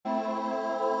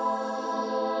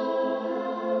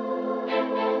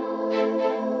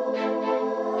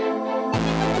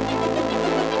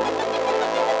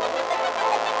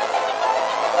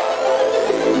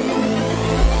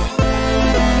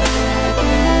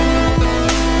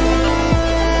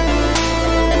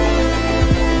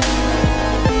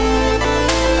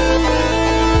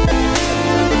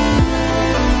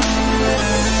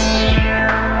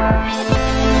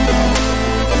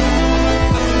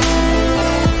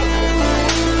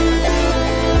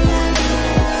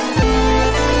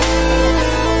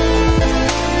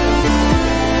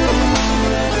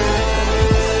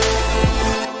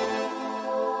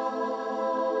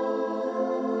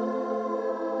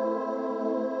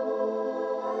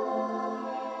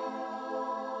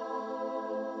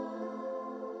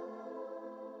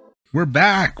We're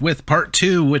back with part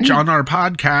 2, which on our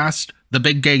podcast, The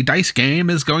Big Gay Dice Game,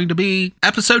 is going to be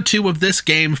episode 2 of this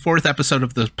game, 4th episode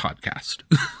of the podcast.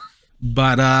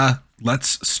 But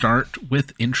let's start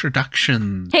with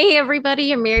introductions. Hey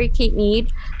everybody, I'm Mary Kate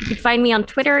Mead. You can find me on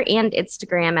Twitter and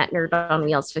Instagram at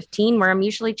NerdOnWheels15, where I'm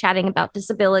usually chatting about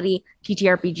disability,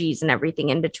 TTRPGs, and everything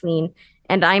in between.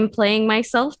 And I'm playing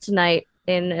myself tonight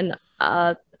in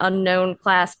an unknown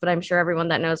class, but I'm sure everyone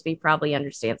that knows me probably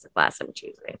understands the class I'm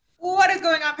choosing. What is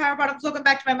going on, Power Bottoms? Welcome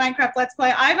back to my Minecraft Let's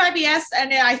Play. I'm IBS,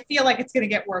 and I feel like it's going to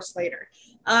get worse later.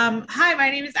 Hi, my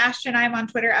name is Ashton. I'm on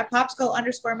Twitter at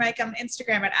Popsicle_Mike. I'm on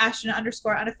Instagram at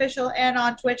Ashton_unofficial, and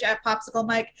on Twitch at Popsicle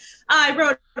Mike. I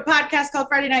wrote a podcast called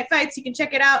Friday Night Fights. You can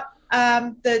check it out.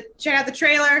 Check out the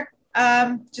trailer.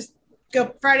 Just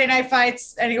go Friday Night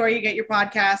Fights anywhere you get your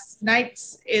podcasts.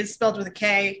 Nights is spelled with a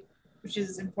K, which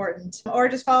is important. Or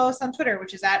just follow us on Twitter,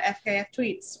 which is at FKF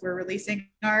Tweets. We're releasing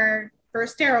our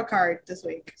first tarot card this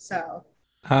week. So,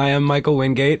 hi, I'm Michael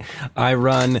Wingate. I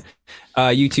run a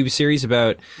YouTube series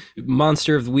about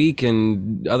Monster of the Week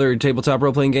and other tabletop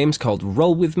role-playing games called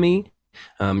Roll With Me.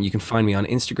 You can find me on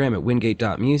Instagram at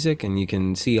wingate.music, and you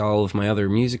can see all of my other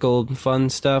musical fun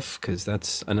stuff, because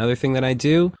that's another thing that I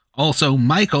do. Also,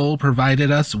 Michael provided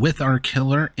us with our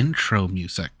killer intro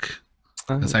music,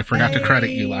 because I forgot to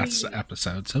credit you last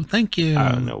episode, so thank you.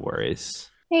 Oh, no worries.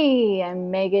 Hey,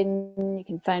 I'm Megan. You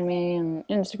can find me on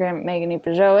Instagram at Megan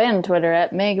Peugeot and Twitter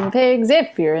at Megan Pigs.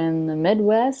 If you're in the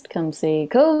Midwest, come see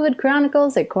COVID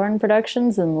Chronicles at Corn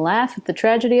Productions and laugh at the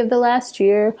tragedy of the last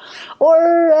year.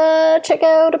 Or check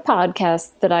out a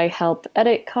podcast that I help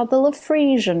edit called the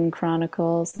Lafresian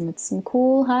Chronicles, and it's some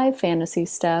cool high fantasy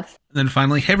stuff. And then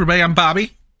finally, hey everybody, I'm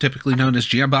Bobby, typically known as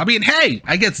GM Bobby, and hey,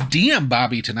 I guess DM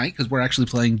Bobby tonight because we're actually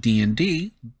playing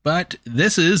D&D, but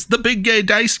this is the Big Gay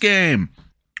Dice Game,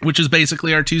 which is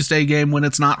basically our Tuesday game when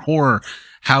it's not horror.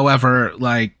 However,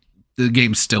 like, the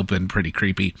game's still been pretty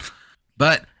creepy.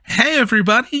 But hey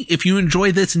everybody, if you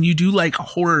enjoy this and you do like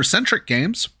horror-centric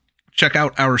games, check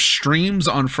out our streams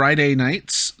on Friday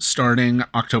nights starting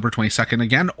October 22nd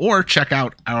again, or check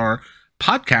out our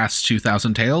podcast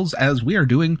 2000 Tales, as we are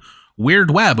doing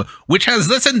Weird Web, which has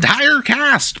this entire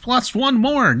cast plus one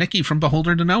more, Nikki from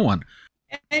Beholder to No One.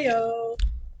 Heyo.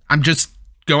 I'm just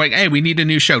going, hey, we need a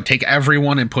new show. Take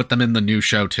everyone and put them in the new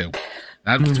show too.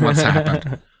 That's what's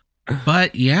happened.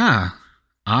 But yeah,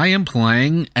 I am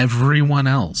playing everyone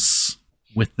else.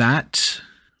 With that,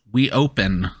 we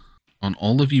open on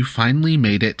all of you finally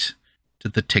made it to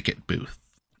the ticket booth.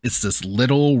 It's this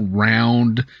little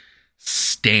round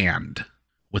stand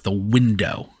with a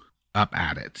window up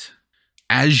at it.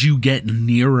 As you get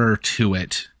nearer to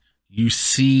it, you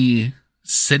see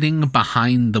sitting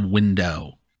behind the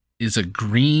window is a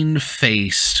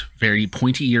green-faced, very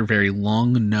pointy-eared, very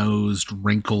long-nosed,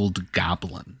 wrinkled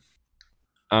goblin.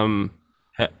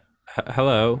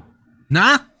 Hello?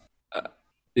 Nah?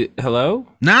 Hello?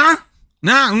 Nah?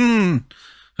 Nah? And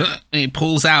he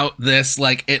pulls out this,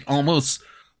 like, it almost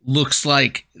looks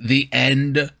like the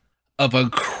end of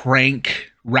a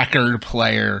Crank record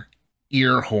player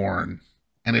ear horn.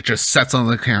 And it just sets on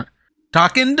the counter.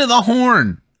 Talk into the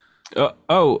horn!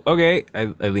 Oh, okay. I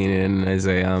lean in and I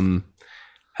say,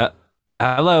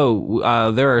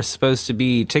 hello, there are supposed to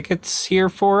be tickets here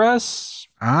for us?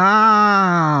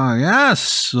 Ah,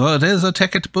 yes. Well, it is a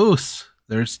ticket booth.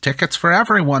 There's tickets for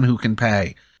everyone who can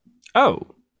pay. Oh,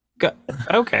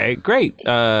 okay, great.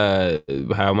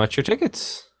 How much are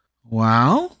tickets?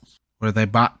 Well, were they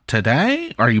bought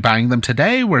today? Are you buying them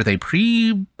today? Were they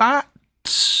pre-bought?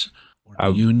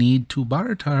 Or do you need to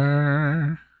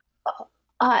barter?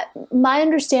 My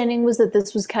understanding was that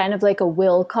this was kind of like a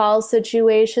will call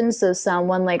situation, so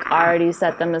someone like already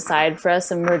set them aside for us,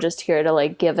 and we're just here to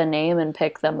like give a name and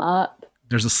pick them up.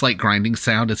 There's a slight grinding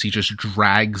sound as he just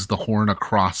drags the horn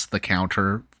across the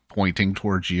counter, pointing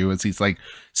towards you as he's like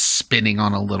spinning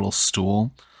on a little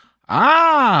stool.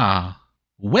 Ah,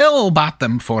 Will bought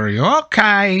them for you.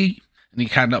 Okay. And he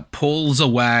kind of pulls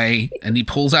away and he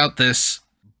pulls out this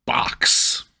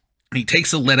box. He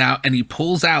takes the lid out and he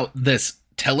pulls out this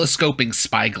telescoping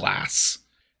spyglass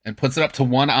and puts it up to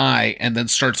one eye and then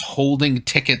starts holding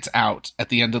tickets out at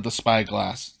the end of the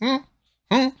spyglass.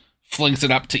 Flings it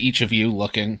up to each of you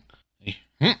looking.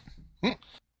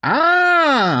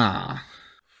 Ah,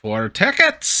 4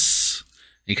 tickets.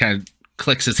 He kind of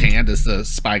clicks his hand as the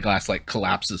spyglass like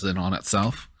collapses in on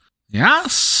itself.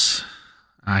 Yes,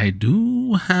 I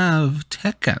do have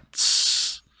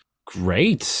tickets.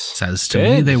 Great. Says to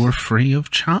me they were free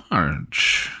of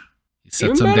charge. He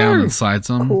sits them down and slides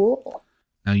them. Cool.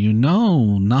 Now you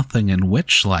know nothing in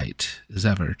Witchlight is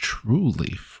ever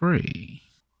truly free.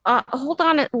 Hold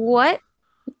on. What?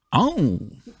 Oh,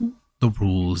 the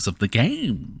rules of the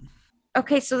game.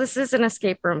 Okay, so this is an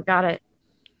escape room. Got it.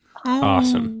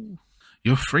 Awesome.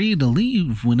 You're free to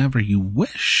leave whenever you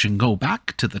wish and go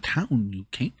back to the town you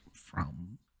came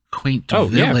from. Quaint Oh,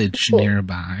 yeah. village Cool.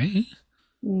 nearby.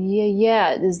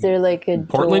 Yeah. Is there like a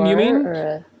Portland, you door mean? or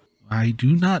a... I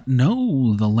do not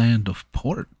know the land of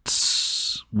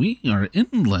ports. We are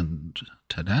inland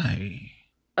today.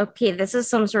 Okay, this is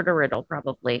some sort of riddle,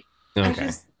 probably. Okay.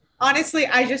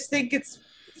 I just think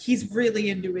he's really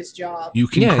into his job. You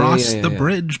can Yeah, cross yeah, the yeah.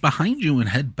 bridge behind you and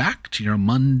head back to your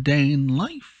mundane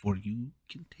life, or you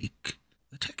can take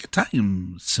the ticket. I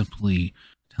am simply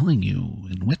telling you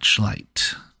in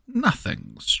Witchlight,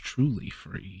 nothing's truly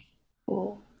free.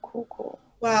 Cool.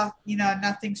 Well,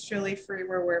 nothing's truly free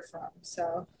where we're from,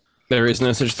 so There is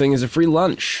no such thing as a free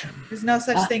lunch. there's no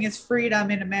such thing as freedom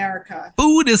in America.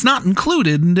 Food is not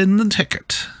included in the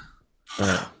ticket.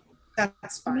 That's I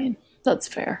fine. mean, that's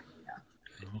fair.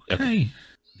 Okay,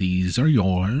 these are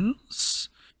yours.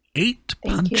 8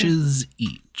 Thank punches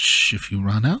each. If you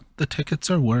run out, the tickets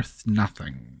are worth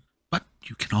nothing. But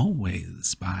you can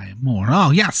always buy more.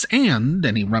 Oh, yes, and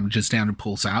he rummages down and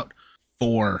pulls out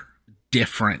 4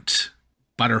 different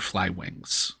butterfly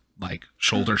wings, like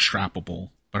shoulder strappable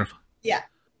butterfly.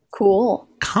 Cool.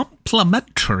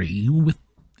 Complimentary with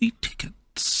the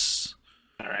tickets.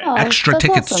 All right. Oh, Extra that's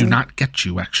tickets do awesome. not get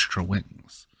you extra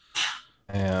wings.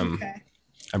 Okay.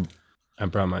 I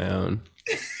brought my own.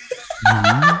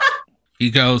 He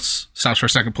goes, stops for a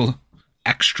second, pulls.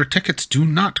 Extra tickets do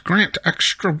not grant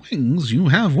extra wings. You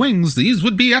have wings. These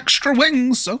would be extra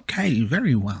wings. Okay,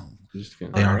 very well. Just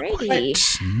gonna They are Alrighty.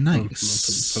 quite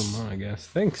nice. Put them on, I guess.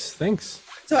 Thanks.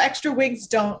 So extra wings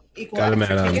don't equal Got them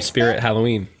extra at tickets, Spirit though?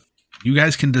 Halloween. You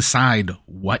guys can decide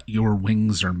what your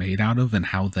wings are made out of and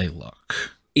how they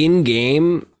look. In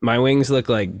game, my wings look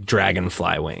like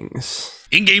dragonfly wings.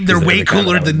 In game, they're Is that way the kind of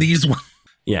cooler that than one? these ones.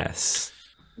 Yes.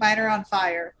 Mine are on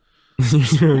fire.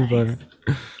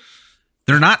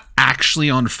 They're not actually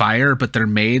on fire, but they're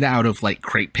made out of like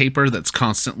crepe paper that's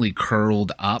constantly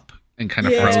curled up and kind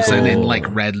of Yeah. frozen in Cool. like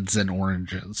reds and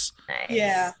oranges. Nice.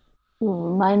 Yeah.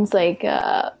 Ooh, mine's like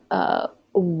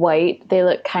white. They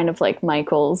look kind of like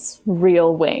Michael's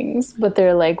real wings, but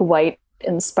they're like white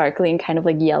and sparkly and kind of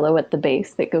like yellow at the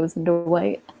base that goes into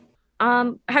white.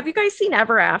 Have you guys seen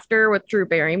Ever After with Drew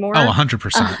Barrymore? Oh,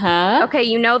 100%. Uh-huh. Okay,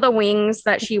 you know the wings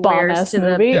that she wears Bomb-ass to the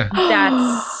movie. Yeah.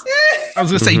 That's I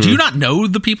was going to say, do you not know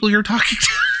the people you're talking to?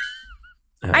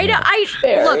 I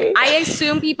Very. look, I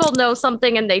assume people know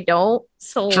something and they don't.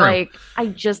 So True. like I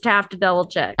just have to double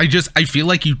check. I feel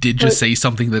like you did just But- say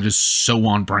something that is so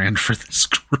on brand for this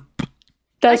group.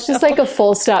 That's just like a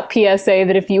full stop PSA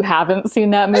that if you haven't seen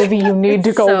that movie, you need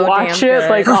to go So watch damn it. good.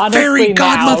 Like Her honestly, fairy now,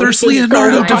 godmother's just go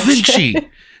Leonardo da watch Vinci. it.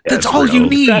 That's It's all you real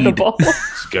need. Incredible.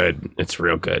 It's good. It's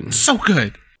real good. So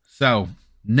good. So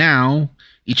now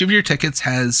each of your tickets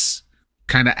has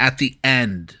kind of at the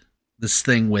end this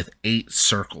thing with 8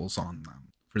 circles on them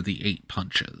for the 8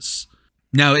 punches.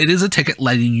 Now it is a ticket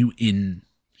letting you in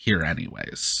here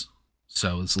anyways.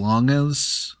 So as long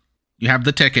as you have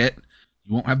the ticket,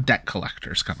 you won't have debt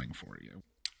collectors coming for you.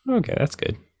 Okay, that's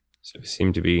good. So we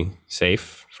seem to be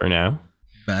safe for now.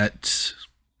 But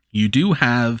you do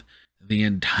have the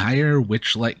entire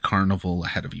Witchlight Carnival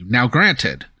ahead of you. Now,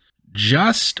 granted,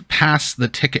 just past the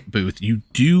ticket booth, you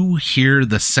do hear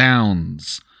the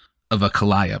sounds of a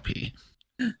calliope.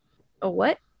 A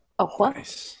what? Oh, what?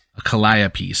 Nice. A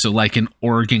calliope, so like an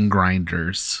organ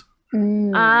grinder's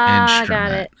Mm, Ah,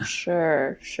 got instrument.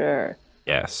 it. sure.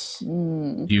 Yes.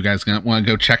 Mm. Do you guys want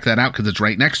to go check that out because it's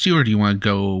right next to you, or do you want to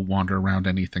go wander around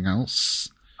anything else?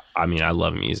 I mean, I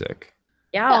love music.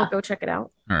 Yeah, I'll Yeah. go check it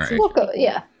out. All right. We'll go,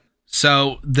 yeah.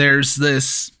 So there's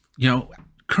this,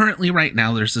 currently right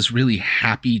now, there's this really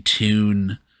happy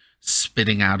tune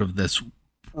spitting out of this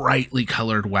brightly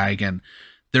colored wagon.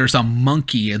 There's a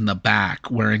monkey in the back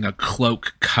wearing a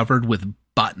cloak covered with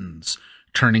buttons,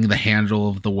 turning the handle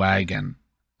of the wagon.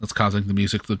 That's causing the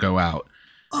music to go out.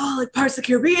 Oh, like Pirates of the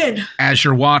Caribbean. As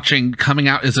you're watching, coming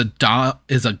out is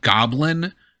a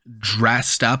goblin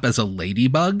dressed up as a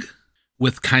ladybug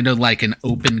with kind of like an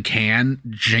open can,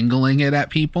 jingling it at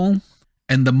people.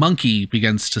 And the monkey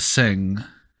begins to sing,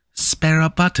 "Spare a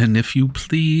button if you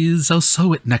please, I'll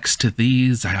sew it next to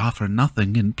these. I offer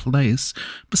nothing in place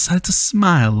besides a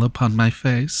smile upon my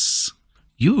face.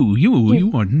 You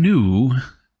are new."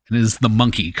 And it is the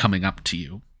monkey coming up to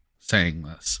you saying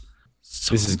this.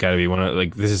 So This has got to be one of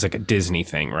this is like a Disney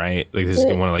thing, right? Like this is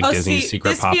one of Oh, Disney's see,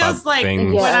 secret this pop-up feels like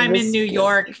things. Yeah, when I'm this in New feels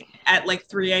York at like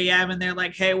 3 a.m. and they're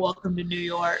like, "Hey, welcome to New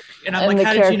York," and I'm And like, the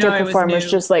 "How did you character know I was performers new?"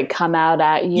 just like come out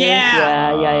at you.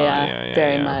 Yeah. Yeah.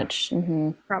 Very yeah. much.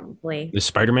 Hmm. Probably. Is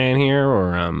Spider-Man here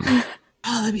or Oh,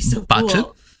 that'd be so Button?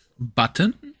 cool.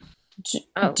 Button?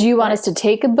 Oh, Do you want us to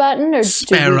take a button or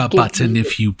Spare a button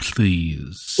if you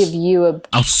please. give you a?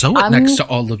 I'll sew it next to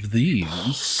all of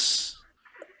these.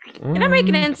 Can I make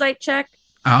an insight check?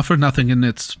 I offer nothing in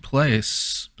its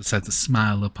place besides a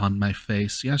smile upon my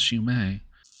face. Yes, you may.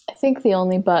 I think the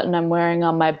only button I'm wearing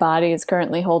on my body is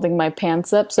currently holding my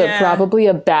pants up, so Yeah. probably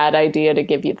a bad idea to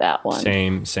give you that one.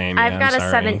 Same. I've yeah, got I'm a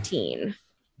sorry. 17.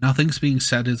 Nothing's being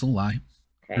said is a lie.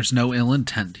 Okay. There's no ill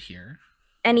intent here.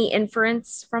 Any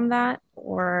inference from that,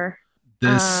 or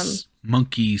This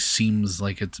monkey seems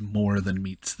like it's more than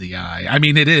meets the eye. I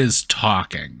mean, it is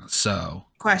talking, so.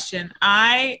 Question.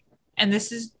 And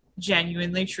this is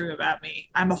genuinely true about me.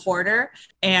 I'm a hoarder,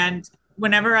 and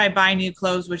whenever I buy new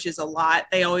clothes, which is a lot,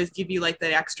 they always give you like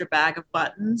the extra bag of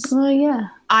buttons. Oh yeah.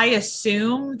 I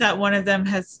assume that one of them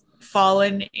has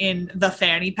fallen in the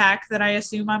fanny pack that I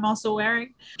assume I'm also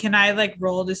wearing. Can I like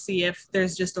roll to see if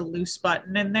there's just a loose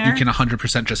button in there? You can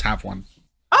 100% just have one.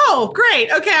 Oh,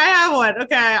 great. Okay, I have one.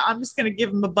 Okay, I'm just going to give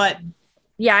him a button.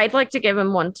 yeah, I'd like to give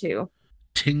him one too.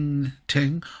 Ting,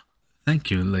 ting.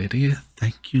 Thank you, lady.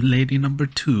 Thank you, lady number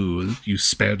 2. You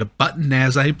spared a button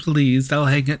as I pleased. I'll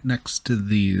hang it next to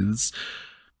these.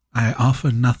 I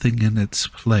offer nothing in its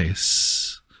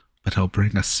place, but I'll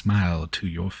bring a smile to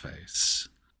your face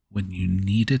when you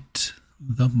need it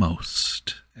the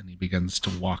most. And he begins to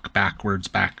walk backwards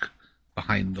back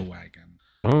behind the wagon.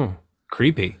 Oh,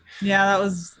 creepy. Yeah, that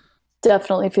was.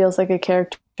 Definitely feels like a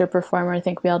character performer. I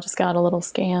think we all just got a little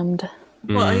scammed.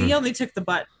 Well, Mm. he only took the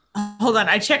button. Hold on,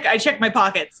 I check my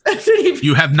pockets.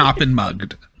 You have not been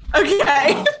mugged. Okay.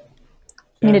 I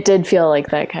mean, it did feel like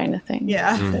that kind of thing.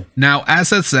 Yeah. Mm. Now,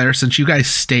 as it's there, since you guys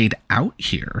stayed out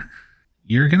here,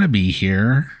 you're going to be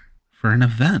here for an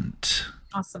event.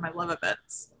 Awesome. I love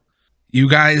events. You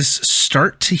guys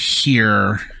start to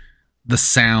hear the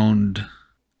sound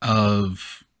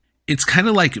of, it's kind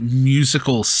of like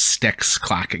musical sticks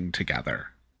clacking together.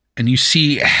 And you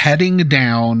see heading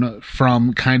down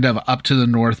from kind of up to the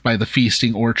north by the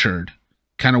feasting orchard,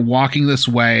 kind of walking this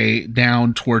way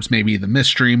down towards maybe the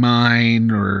Mystery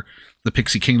Mine or the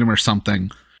Pixie Kingdom or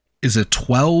something, is a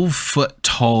 12-foot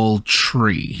tall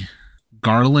tree,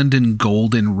 garland and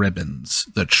golden ribbons.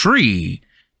 The tree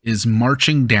is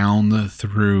marching down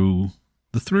through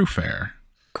the thoroughfare.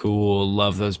 Cool.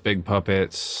 Love those big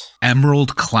puppets.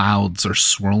 Emerald clouds are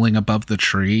swirling above the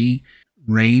tree,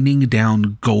 raining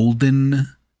down golden,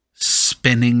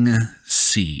 spinning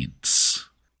seeds.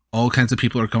 All kinds of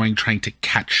people are going trying to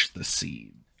catch the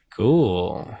seed.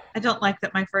 Cool. I don't like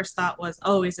that my first thought was,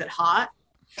 oh, is it hot?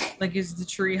 Like, is the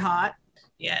tree hot?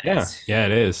 Yeah, it Yeah. is. Yeah,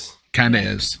 it is. Kind of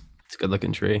is. It's a good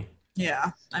looking tree.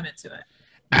 Yeah, I'm into it.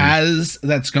 As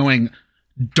that's going,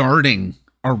 darting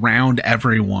around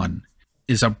everyone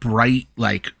is a bright,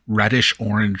 like reddish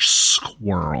orange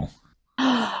squirrel.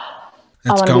 I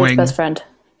That's want to be his going, best friend.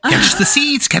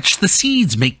 catch the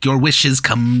seeds, make your wishes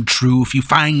come true if you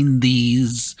find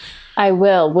these. I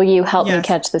will. Will you help me Yes.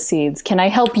 catch the seeds? Can I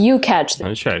help you catch I'm them?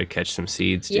 gonna try to catch some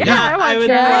seeds. dude. Yeah. Yeah, I would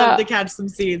Yeah. love to catch some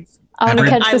seeds. I want to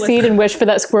Every- catch I the seed listen. and wish for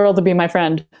that squirrel to be my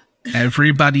friend.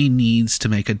 Everybody needs to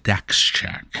make a dex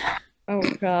check. Oh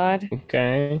God.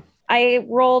 Okay. I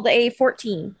rolled a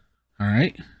 14. All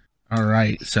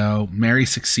right. So Mary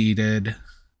succeeded.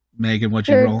 Megan, what'd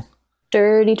you Sure. roll?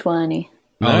 Dirty 20.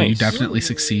 Oh, you Nice. definitely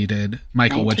succeeded.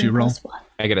 Michael, what'd you 19 roll? plus 1.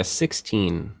 I got a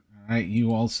 16. All right,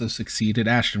 you also succeeded.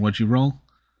 Ashton, what'd you roll?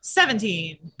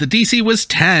 17. The DC was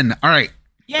 10. All right,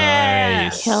 Yeah.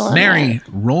 Nice. Killing Mary, it.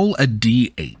 roll a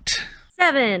D8.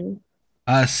 7.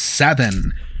 A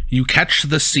 7. You catch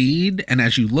the seed, and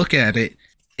as you look at it,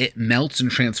 it melts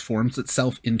and transforms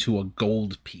itself into a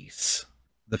gold piece.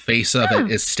 The face of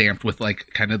it is stamped with like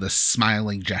kind of the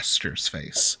smiling gestures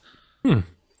face. Hmm.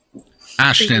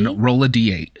 Ashton, Pretty. roll a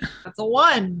D8. That's a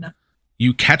 1.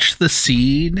 You catch the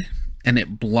seed and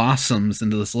it blossoms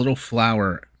into this little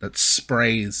flower that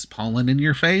sprays pollen in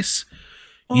your face.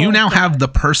 You Oh, now God. have the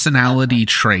personality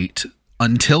trait,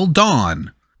 until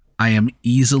dawn, I am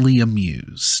easily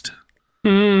amused.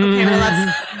 Okay,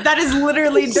 well, that is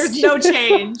literally, there's no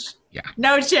change. Yeah.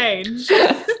 No change.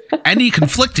 Any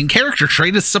conflicting character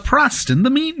trait is suppressed in the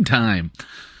meantime.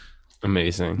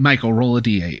 Amazing. Michael, roll a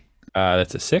D8.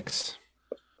 That's a 6.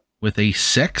 With a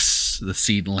 6, the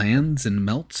seed lands and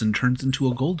melts and turns into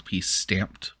a gold piece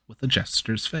stamped with a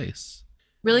jester's face.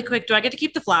 Really quick, do I get to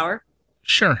keep the flower?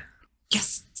 Sure.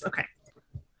 Yes. Okay.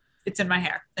 It's in my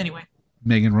hair. Anyway.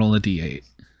 Megan, roll a D8.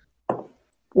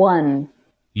 1.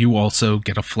 You also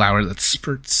get a flower that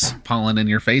spurts pollen in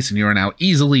your face, and you are now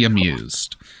easily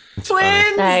amused. It's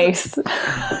funny. Twins. Nice.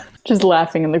 Just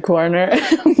laughing in the corner.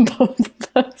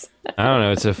 Both of us. I don't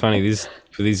know. It's so funny.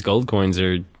 These gold coins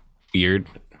are weird,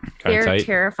 kind They're of tight.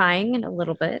 terrifying in a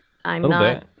little bit. I'm A little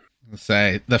not. bit.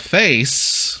 Say the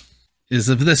face is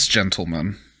of this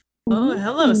gentleman. Oh,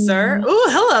 hello, sir. Oh,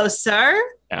 hello, sir.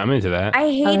 Yeah, I'm into that. I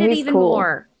hate it he's even cool.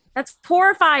 more. That's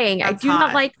horrifying. That's I do not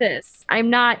hot. like this. I'm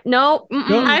not. Nope.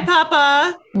 Mm-mm. Hi,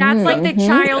 Papa. That's like the Mhm.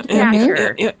 child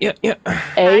catcher. Yeah.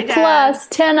 A Dad. plus,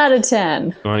 10 out of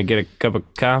 10. Want to get a cup of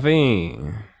coffee?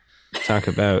 Talk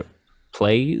about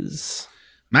plays.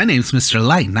 My name's Mr.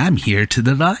 Light, and I'm here to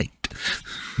the light.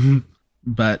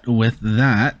 But with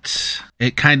that,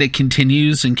 it kind of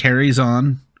continues and carries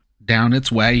on down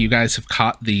its way. You guys have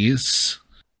caught these.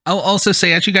 I'll also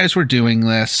say, as you guys were doing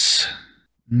this,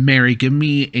 Mary, give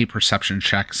me a perception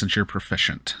check since you're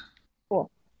proficient.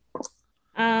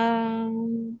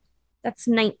 That's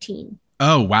 19.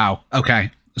 Oh, wow.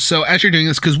 Okay. So as you're doing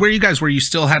this, because where you guys were, you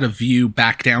still had a view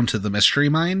back down to the mystery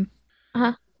mine.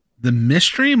 Uh-huh. The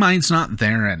mystery mine's not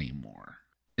there anymore.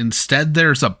 Instead,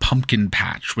 there's a pumpkin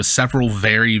patch with several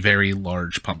very, very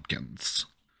large pumpkins.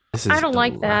 This is I don't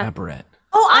like that. elaborate.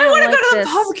 Oh, I I want to like go to this.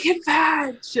 the pumpkin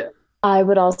patch. I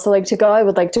would also like to go. I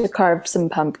would like to carve some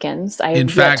pumpkins. I In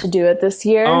have yet fact- to do it this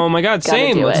year. Oh my god, Gotta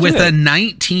same. do Let's it. do With it. a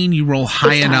 19, you roll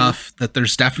high It's time. enough that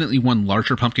there's definitely one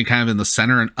larger pumpkin kind of in the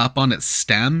center, and up on its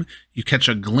stem, you catch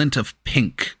a glint of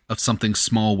pink of something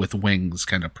small with wings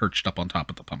kind of perched up on top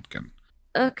of the pumpkin.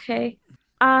 Okay.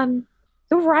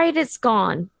 The ride is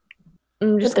gone.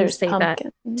 I'm But just gonna there's say that.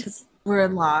 pumpkins. We're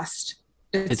lost.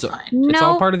 It's It's- fine. It's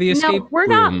all part of the escape No, we're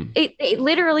room. not. It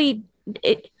literally,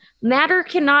 matter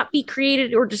cannot be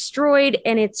created or destroyed,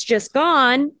 and it's just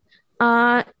gone.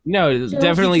 No, So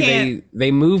definitely you can't-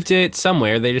 they moved it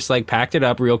somewhere. They just like packed it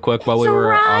up real quick while we It's a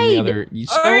were on the ride. other.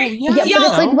 Alright. Yeah, but Yo.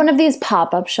 it's like one of these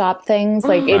pop-up shop things.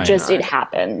 Like Oh it my just God. it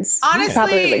happens. Honestly,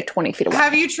 Probably like 20 feet away.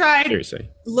 Have you tried Seriously.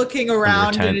 looking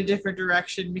around in tent. a different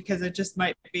direction because it just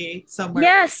might be somewhere?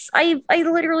 Yes, I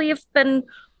literally have been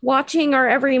watching our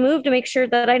every move to make sure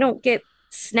that I don't get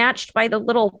snatched by the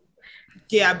little.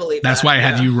 Yeah, I believe That's that. why I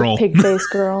had Yeah. you roll. Pig face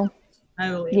girl. I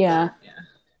believe. Yeah. that, yeah.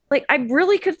 Like, I'm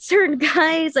really concerned,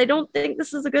 guys. I don't think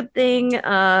this is a good thing.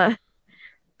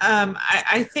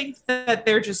 I think that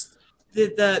they're just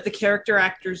the character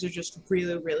actors are just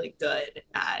really, really good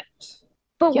at.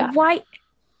 But Yeah. why?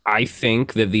 I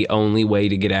think that the only way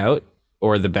to get out,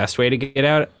 or the best way to get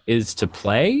out, is to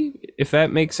play. If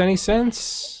that makes any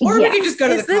sense. Or Yeah. we can just go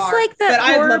to Is the this car. like but that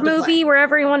I'd horror love to play. movie where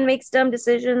everyone makes dumb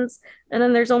decisions and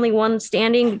then there's only one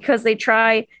standing because they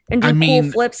try and do I mean-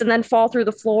 cool flips and then fall through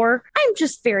the floor? I'm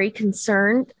just very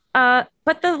concerned. But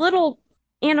the little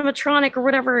animatronic or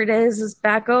whatever it is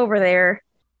back over there.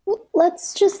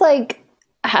 Let's just like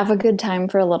have a good time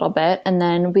for a little bit and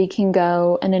then we can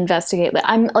go and investigate.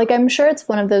 I'm sure it's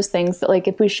one of those things that like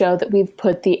if we show that we've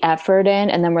put the effort in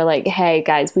and then we're like, hey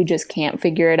guys, we just can't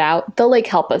figure it out, they'll like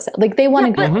help us. Like they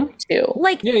want to Yeah, go too.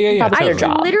 Like, Yeah. That's I their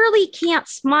totally. job. literally can't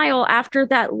smile after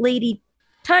that lady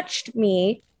touched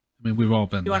me. I mean, we've all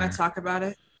been You want there. to talk about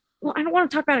it? Well, I don't want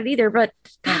to talk about it either, but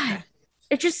God, Okay.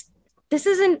 it just, this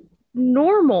isn't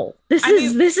normal. This I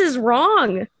mean- this is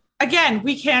wrong. Again,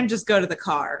 we can just go to the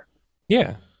car.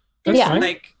 Yeah. That's Yeah. fine.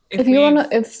 Like If you want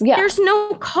to, There's no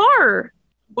car.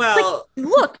 well,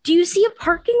 Look, do you see a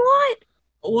parking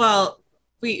lot?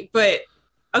 but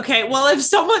okay. Well, if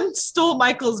someone stole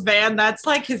Michael's van, that's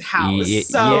like his house. Ye-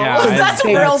 So yeah, that's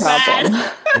big real problem.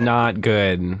 bad. Not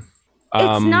good.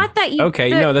 It's not that you. Okay,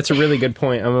 no, that's a really good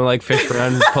point. I'm gonna like fish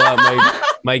around, pull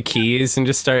out my keys, and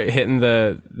just start hitting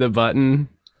the button.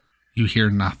 You hear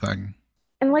nothing.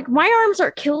 And like my arms are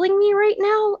killing me right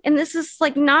now, and this is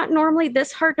like not normally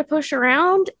this hard to push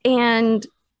around. And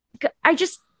I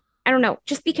don't know.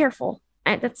 Just be careful.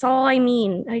 That's all I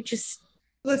mean.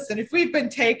 Listen, if we've been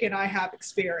taken, I have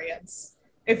experience.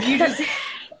 If you just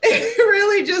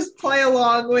really just play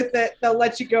along with it, they'll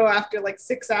let you go after like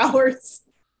 6 hours.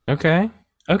 Okay.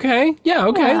 Yeah.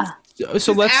 Okay. Yeah. So Just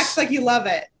let's act like you love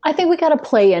it. I think we got to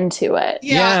play into it.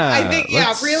 Yeah, I think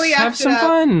let's really have act it some up.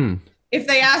 fun. If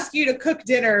they ask you to cook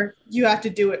dinner, you have to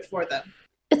do it for them.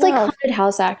 It's like Wow. haunted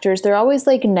house actors. They're always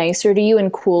like nicer to you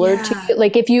and cooler to Yeah. you.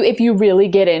 Like if you really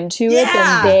get into it, Yeah.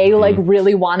 then they like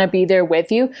really want to be there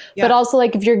with you. Yeah. But also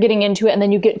like if you're getting into it and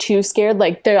then you get too scared,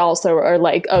 like they also are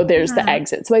like, oh, there's the Yeah.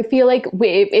 exit. So I feel like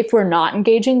if we're not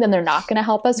engaging, then they're not going to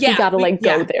help us. Yeah, we got to we- like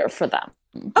go yeah. there for them.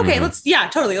 Okay,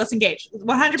 Mhm. totally. Let's engage.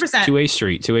 100%. Two-way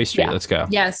street. Yeah. Let's go.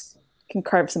 Yes, Can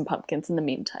carve some pumpkins in the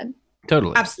meantime.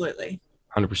 Totally. absolutely.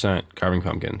 100% carving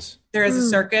pumpkins. There is a Hmm.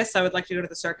 circus. I would like to go to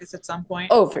the circus at some point.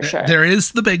 Oh, for sure. There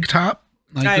is the big top.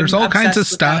 Like there's all kinds of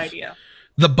obsessed with that stuff. idea.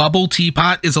 The bubble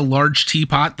teapot is a large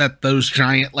teapot that those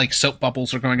giant like soap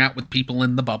bubbles are going out with people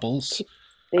in the bubbles.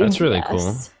 That's really Yes.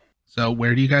 cool. So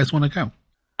where do you guys want to go?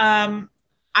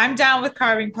 I'm down with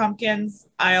carving pumpkins.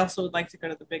 I also would like to go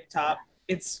to the big top.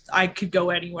 I could go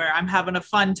anywhere. I'm having a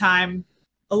fun time.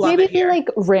 I love Maybe it here. we like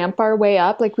ramp our way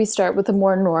up. Like we start with the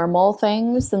more normal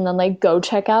things and then like go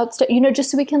check out stuff, just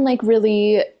so we can like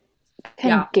really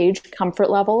kind Yeah. of gauge comfort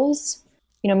levels.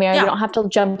 Mary, Yeah. we don't have to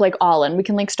jump like all in. We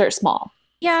can like start small.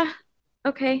 Yeah.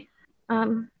 Okay.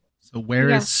 So where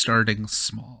is Yeah. starting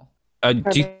small?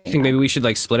 Do you think maybe we should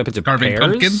like split up into Carving pairs?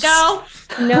 pumpkins? No,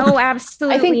 No,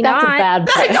 absolutely I think that's not. a bad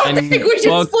I plan. don't And- think we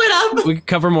should well, split up. We could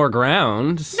cover more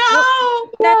ground. No,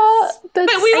 but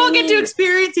we won't get to mean-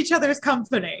 experience each other's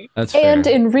company. That's fair. And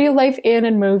in real life and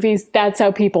in movies, that's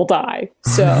how people die.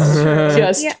 So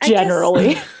just Yeah, I guess-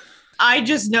 generally. I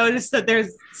just noticed that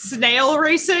there's snail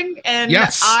racing, and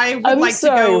Yes. I would I'm like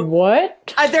sorry, to go.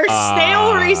 what? There's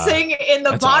snail racing in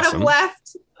the that's bottom awesome.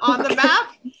 left on the map,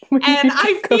 and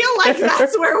I feel like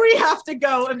that's where we have to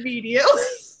go immediately.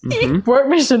 Mhm. Work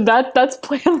mission, that's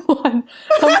plan one.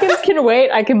 Pumpkins can wait.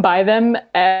 I can buy them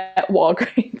at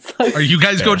Walgreens. Like, Are you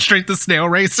guys Fair. going straight to snail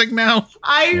racing now?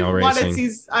 I Snail want to racing.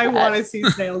 see. I want to see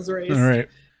snails race. All right.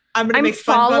 I'm gonna I'm make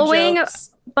fun following- jokes.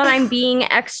 But I'm being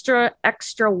extra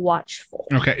watchful.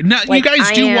 Okay. Now you Like, guys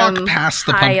I do walk am past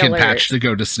the high pumpkin alert. patch to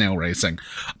go to snail racing.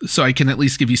 So I can at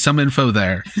least give you some info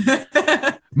there.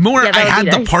 More, Yeah, that I would had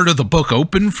be the nice. part of the book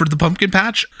open for the pumpkin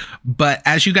patch, but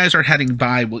as you guys are heading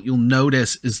by, what you'll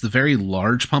notice is the very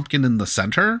large pumpkin in the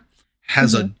center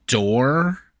has a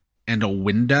door and a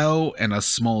window and a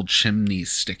small chimney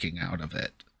sticking out of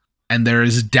it. And there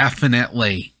is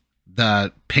definitely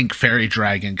the pink fairy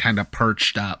dragon kind of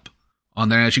perched up on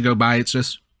there. As you go by, it's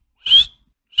just,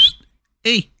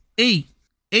 hey, hey,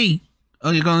 hey.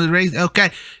 Oh, you're going to the race?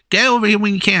 Okay. Get over here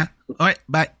when you can. All right.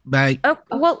 Bye. Bye. Oh,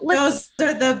 well, let's. Those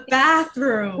are the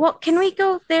bathrooms. Well, can we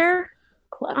go there?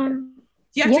 clever. Do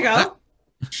you have to Yeah. go?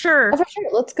 Sure. Oh, for sure.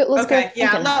 Let's go. Okay.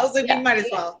 Yeah. Pumpkins. No, then Yeah. we might as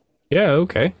well. Yeah,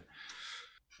 okay.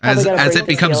 Probably As gotta break it the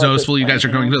becomes seal at noticeable, this you guys are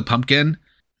point, going you know? to the pumpkin.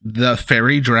 The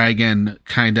fairy dragon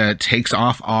kind of takes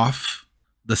off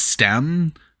the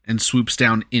stem and swoops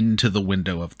down into the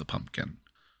window of the pumpkin.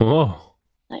 Whoa.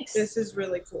 Nice. This is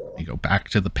really cool. You go back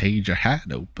to the page I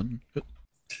had open.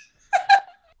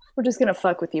 We're just gonna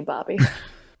fuck with you, Bobby.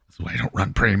 That's why I don't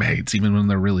run pre-mades, even when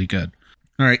they're really good.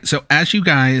 All right, so as you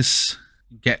guys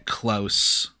get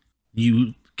close,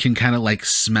 you can kind of like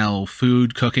smell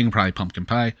food cooking, probably pumpkin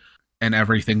pie and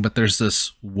everything, but there's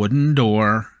this wooden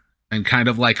door and kind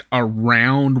of like a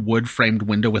round wood framed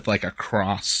window with like a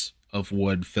cross of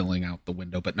wood filling out the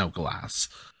window, but no glass.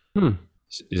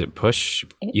 Is it push,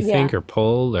 you Yeah. think, or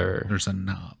pull, or? There's a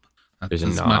knob. That's There's a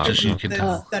as knob. much as you can This-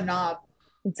 tell. the knob.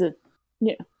 It's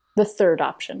the third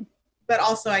option. But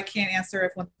also, I can't answer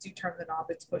if once you turn the knob,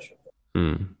 it's pushable.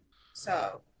 Hmm.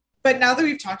 So, but now that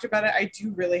we've talked about it, I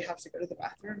do really have to go to the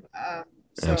bathroom.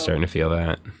 So, I'm starting to feel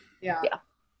that. Yeah.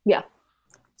 Yeah.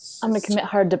 I'm gonna commit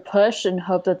hard to push and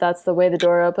hope that that's the way the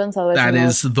door opens. Otherwise, That I'm gonna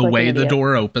is look the like an way the idiot.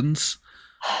 door opens.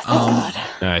 Thank Um, God.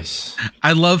 Nice.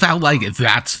 I love how like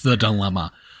that's the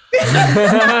dilemma.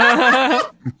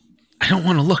 I don't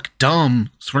want to look dumb,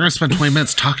 so we're gonna spend 20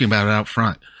 minutes talking about it out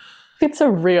front. It's a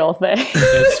real thing.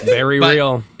 It's very But-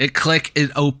 real.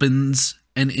 It opens,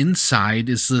 and inside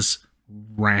is this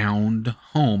round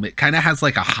home. It kind of has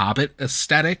like a Hobbit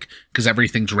aesthetic because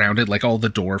everything's rounded, like all the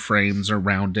door frames are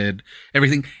rounded.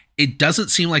 Everything. It doesn't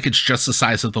seem like it's just the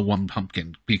size of the one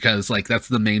pumpkin because like that's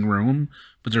the main room,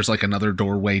 but there's like another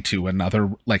doorway to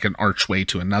another, like an archway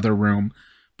to another room.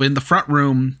 But in the front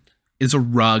room is a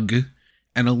rug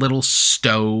and a little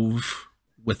stove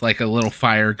with like a little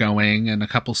fire going and a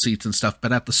couple seats and stuff.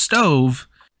 But at the stove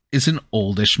is an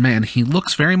oldish man. He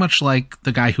looks very much like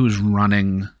the guy who's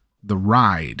running the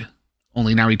ride.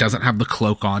 Only now he doesn't have the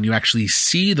cloak on. You actually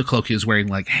see the cloak he was wearing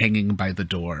like hanging by the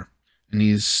door. And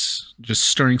he's just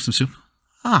stirring some soup.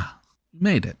 Ah, you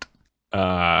made it.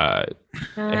 Hi.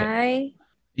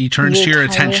 He turns to your Your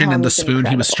tiny attention home and the is spoon he was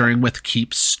incredible. stirring with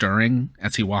keeps stirring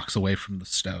as he walks away from the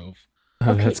stove.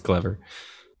 Okay. That's clever.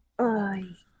 I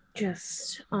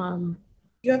just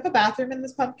You have a bathroom in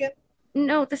this pumpkin?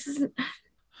 no, this isn't.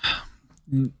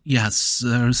 Yes,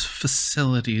 there's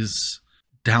facilities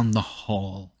down the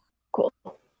hall. Cool.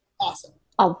 Awesome.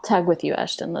 I'll tag with you,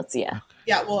 Ashton. Yeah.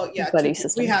 Well, yeah. Buddy we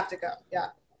system. have to go. Yeah.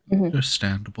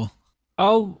 Understandable.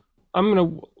 I'm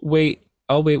gonna wait.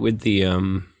 I'll wait with the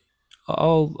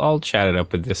I'll chat it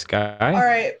up with this guy. All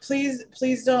right. Please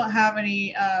don't have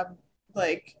any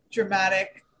like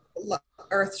dramatic,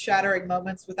 earth-shattering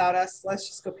moments without us. Let's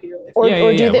just go pee really Or, Yeah,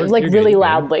 or yeah, do yeah, they we're- like you're really good,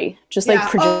 loudly? Just like yeah.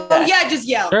 project. Oh, yeah, just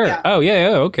yell. Sure. Yeah. Oh, yeah,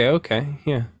 yeah. Okay.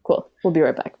 Yeah. Cool. We'll be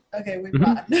right back. Okay, we've Mhm.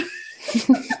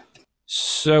 run.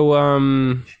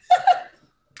 So,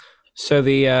 so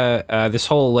the this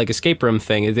whole like escape room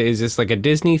thing, is this like a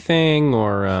Disney thing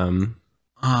or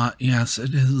Yes,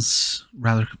 it is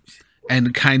rather,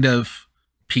 and kind of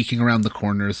peeking around the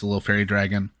corners, the little fairy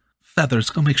dragon. Feathers,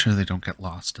 go make sure they don't get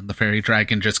lost. And the fairy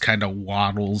dragon just kind of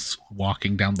waddles,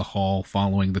 walking down the hall,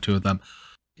 following the two of them.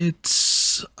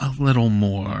 It's a little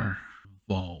more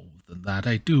involved than that.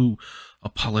 I do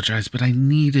apologize, but I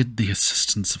needed the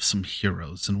assistance of some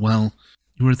heroes, and well,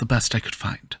 you were the best I could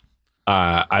find.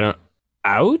 I don't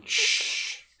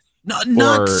ouch? Not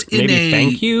Or in maybe a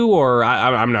thank you, or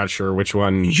I'm not sure which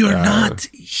one. You're not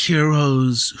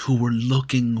heroes who were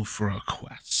looking for a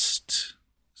quest.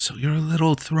 So you're a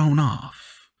little thrown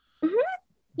off.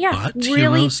 Yeah, But really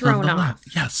heroes thrown nonetheless.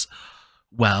 off. Yes.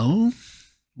 Well,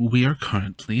 we are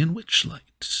currently in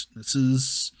Witchlight. This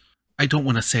is, I don't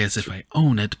want to say as if I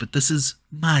own it, but this is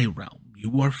my realm.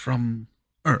 You are from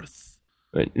Earth.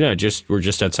 No, we're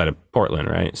just outside of Portland,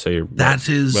 right? So you're That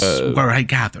is where I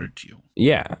gathered you.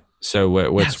 yeah. So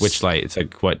what's Yes. Witchlight? It's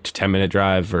like what 10-minute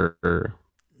drive or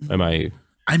am I?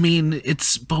 I mean,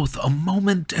 it's both a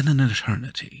moment and an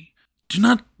eternity. Do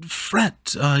not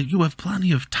fret. You have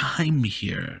plenty of time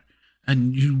here,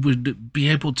 and you would be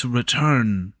able to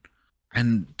return.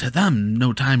 And to them,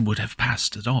 no time would have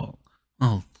passed at all.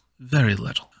 Well, very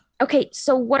little. Okay,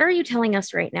 so what are you telling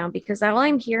us right now? Because all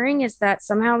I'm hearing is that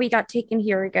somehow we got taken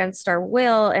here against our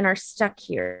will and are stuck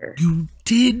here. You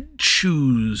did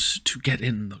choose to get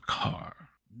in the car.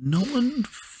 No one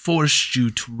forced you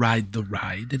to ride the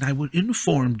ride, and I would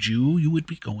informed you would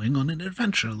be going on an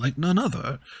adventure like none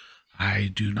other.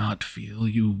 I do not feel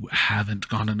you haven't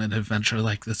gone on an adventure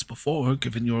like this before,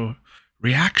 given your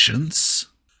reactions.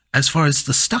 As far as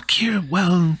the stuck here,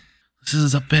 well, this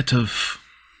is a bit of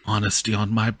honesty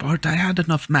on my part. I had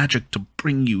enough magic to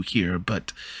bring you here,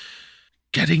 but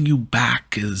getting you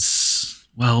back is,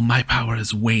 well, my power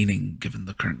is waning given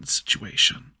the current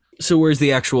situation. So where's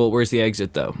the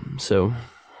exit though? So,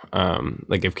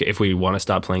 like if we want to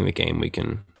stop playing the game, we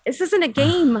can. This isn't a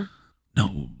game.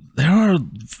 No, there are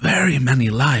very many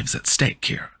lives at stake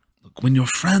here. Look, when your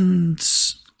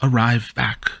friends arrive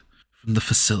back from the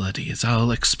facilities,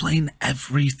 I'll explain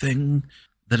everything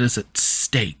that is at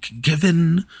stake.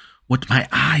 Given what my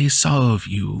eyes saw of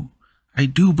you, I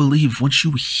do believe once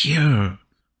you hear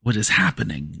what is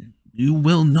happening, you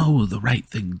will know the right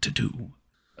thing to do.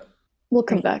 We'll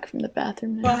come back from the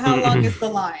bathroom. Well, how long is the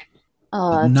line?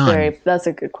 Oh, None. that's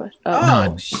a good question. Oh,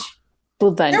 None.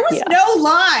 Well then, there was yeah. no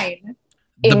line.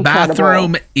 The Incredible.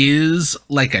 bathroom is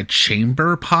like a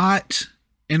chamber pot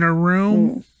in a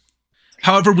room.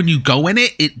 However, when you go in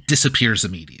it, it disappears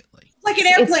immediately. Like an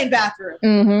airplane bathroom.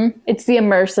 Mm-hmm. It's the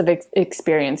immersive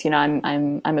experience. You know,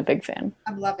 I'm a big fan.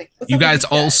 I'm loving it. What's You up with guys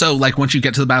these also, like, once you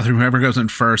get to the bathroom, whoever goes in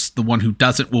first, the one who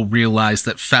doesn't will realize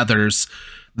that Feathers,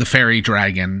 the fairy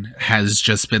dragon, has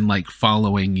just been, like,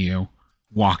 following you,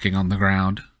 walking on the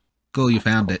ground. Cool, you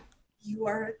found it. You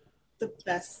are the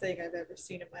best thing I've ever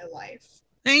seen in my life.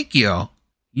 Thank you.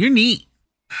 You're neat.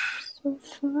 So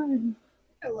fun.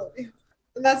 I love you.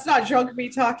 And that's not drunk me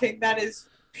talking. That is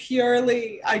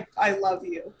purely, I love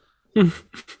you.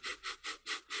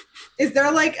 Is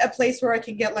there like a place where I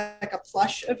can get like a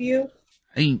plush of you?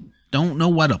 I don't know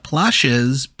what a plush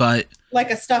is, but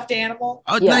Like a stuffed animal?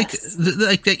 Yes.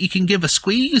 like that you can give a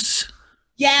squeeze.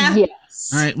 Yeah. Yes.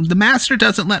 All right, the master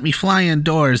doesn't let me fly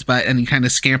indoors, but and he kind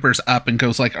of scampers up and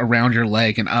goes like around your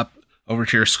leg and up over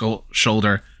to your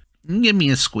shoulder. Give me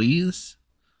a squeeze.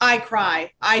 I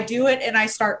cry. I do it and I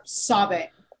start sobbing.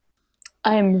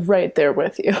 I'm right there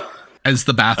with you. As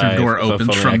the bathroom door If opens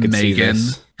only I from could see Megan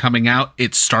this. coming out,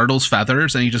 it startles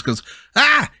Feathers and he just goes,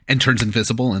 ah, and turns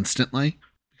invisible instantly.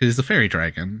 Because he's the fairy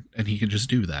dragon and he can just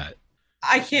do that.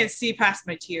 I can't see past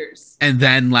my tears. And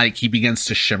then like he begins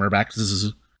to shimmer back.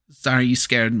 Sorry, you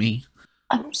scared me.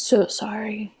 I'm so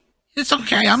sorry. It's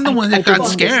okay. I'm the one that I got didn't-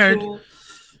 scared. Cool.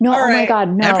 No, All oh my right. God,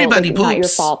 no. Everybody like, not your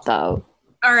poops. fault though.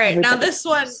 All right, now Everybody this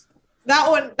one,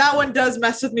 that one does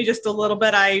mess with me just a little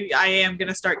bit. I am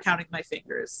gonna start counting my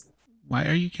fingers. Why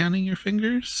are you counting your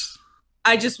fingers?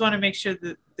 I just want to make sure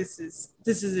that this is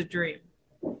a dream,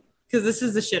 because this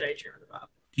is the shit I dream about.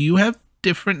 Do you have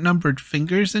different numbered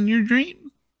fingers in your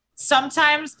dream?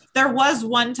 Sometimes there was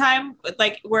one time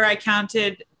like where I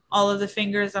counted all of the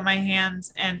fingers on my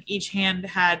hands, and each hand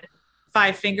had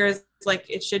 5 fingers, like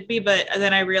it should be, but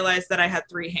then I realized that I had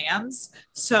 3 hands.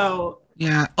 So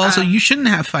Yeah. Also, you shouldn't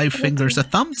have 5 fingers. A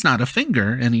thumb's not a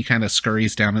finger. And he kind of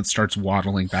scurries down and starts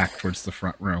waddling back towards the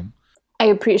front room. I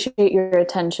appreciate your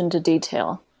attention to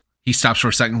detail. He stops for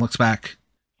a second, looks back.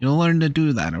 You'll learn to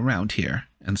do that around here.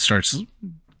 And starts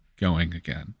going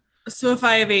again. so if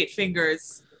I have 8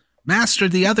 fingers, Master,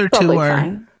 the other Probably 2 are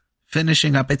fine.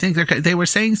 finishing up. I think they were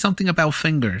saying something about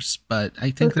fingers, but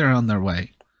I think they're on their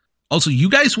way. Also, you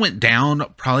guys went down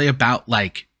probably about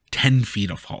like 10 feet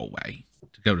of hallway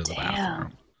to go to the Damn.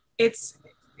 bathroom. it's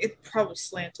probably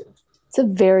slanted. It's a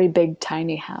very big,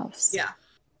 tiny house. Yeah.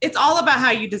 It's all about how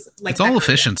you just like It's all decorate it.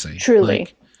 efficiency. Truly.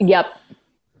 Like, Yep.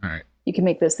 all right. You can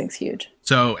make those things huge.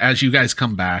 So as you guys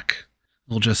come back,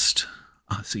 we'll just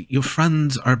see. Your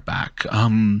friends are back.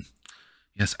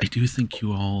 Yes, I do think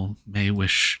you all may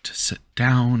wish to sit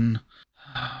down.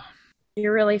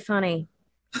 You're really funny.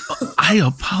 I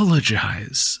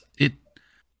apologize. It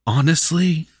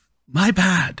honestly, my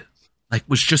bad. Like,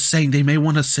 was just saying they may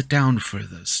want to sit down for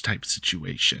this type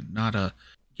situation. Not a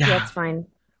Yeah, it's fine.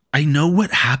 I know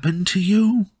what happened to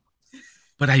you,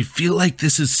 but I feel like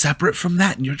this is separate from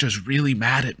that, and you're just really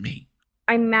mad at me.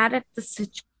 I'm mad at the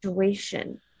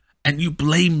situation. And you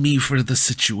blame me for the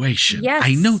situation. Yes.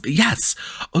 I know. Yes.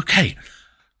 Okay.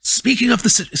 Speaking of the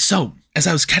so as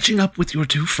I was catching up with your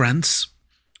 2 friends,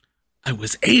 I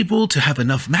was able to have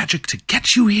enough magic to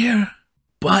get you here,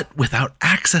 but without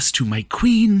access to my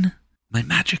queen, my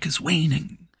magic is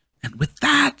waning. And with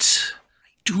that, I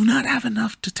do not have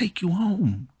enough to take you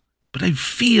home. But I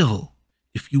feel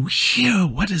if you hear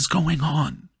what is going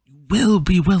on, you will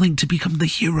be willing to become the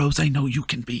heroes I know you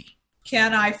can be.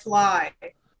 Can I fly?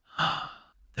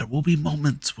 There will be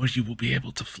moments where you will be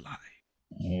able to fly.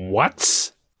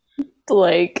 What?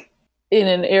 Like in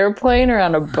an airplane or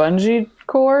on a bungee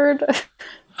cord.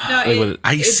 No, Like, what-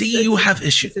 I it's- see you it's- have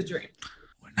issues. It's a dream.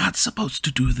 We're not supposed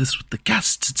to do this with the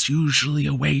guests. It's usually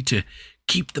a way to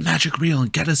keep the magic real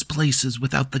and get us places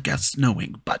without the guests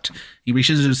knowing. But he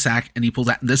reaches into his sack and he pulls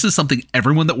out. And this is something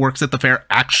everyone that works at the fair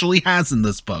actually has in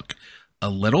this book. A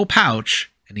little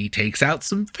pouch, and he takes out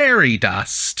some fairy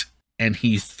dust and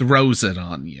he throws it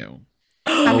on you.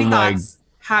 Happy Oh my thoughts.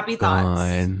 Happy thoughts.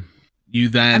 God. You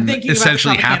I'm then thinking about the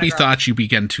essentially Tropicana happy girl. thoughts. You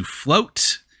begin to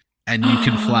float and you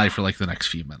can fly for like the next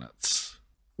few minutes.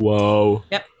 Whoa.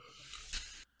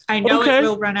 I know Okay. it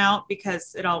will run out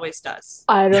because it always does.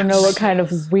 I don't know what kind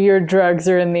of weird drugs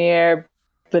are in the air,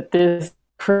 but this is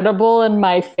incredible and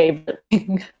my favorite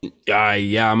thing.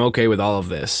 Yeah, I'm okay with all of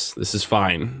this. This is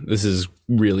fine. This is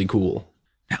really cool.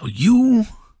 Now you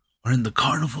are in the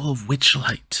Carnival of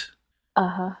Witchlight.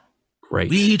 Uh-huh. Great.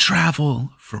 We travel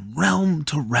from realm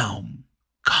to realm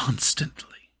constantly.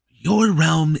 Your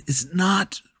realm is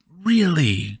not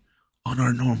really on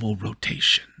our normal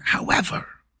rotation. However,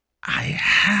 I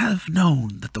have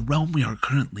known that the realm we are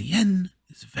currently in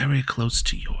is very close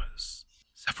to yours.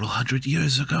 Several hundred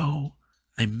years ago,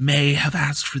 I may have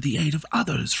asked for the aid of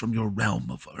others from your realm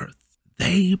of Earth.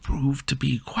 They proved to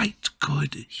be quite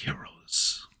good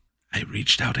heroes. I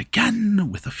reached out again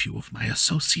with a few of my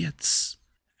associates,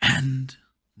 and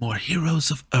more heroes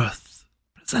of Earth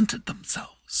presented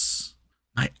themselves.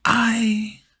 My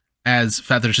eye, as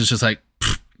Feathers is just like,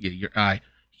 yeah, your eye.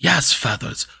 Yes,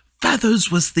 Feathers.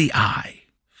 Feathers was the eye.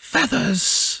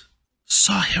 Feathers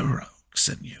saw heroics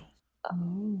in you.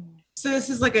 Oh. So this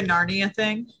is like a Narnia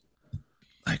thing.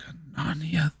 Like a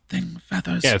Narnia thing,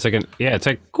 Feathers. Yeah, it's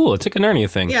like cool. It's like a Narnia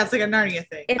thing. Yeah, it's like a Narnia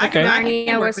thing. If I can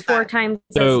Narnia work was with 4 that. times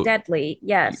So- as deadly,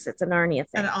 yes, it's a Narnia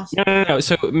thing. And also, No.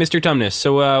 So, Mr. Tumnus.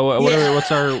 So,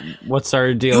 what's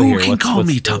our deal You here? can call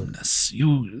me the-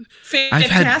 Tumnus.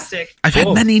 fantastic. I've had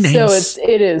Cool. many names. So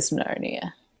it is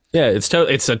Narnia. Yeah,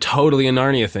 it's a totally a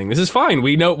Narnia thing. This is fine.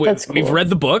 We know That's we've cool. read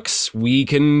the books. We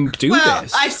can do Well,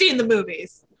 this. I've seen the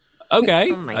movies.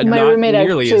 Okay. Oh my Uh, God. My not roommate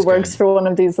nearly actually as works good. for one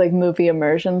of these like movie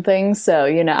immersion things, so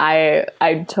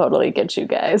I totally get you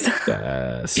guys.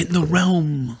 Yes. In the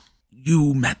realm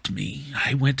you met me,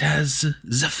 I went as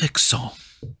Zafixon.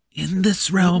 In this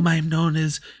realm, I'm known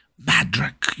as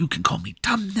Madrak. You can call me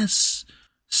Tumnus.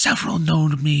 Several know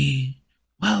me,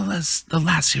 well, as the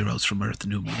last heroes from Earth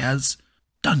knew me as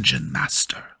Dungeon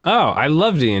Master. Oh, I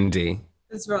love D&D.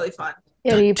 It's really fun.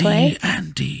 Yeah, do you play?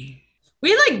 D&D.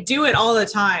 We like do it all the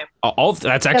time.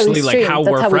 That's we actually like stream. how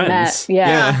That's we're how we friends. met.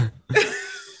 Yeah.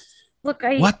 Look,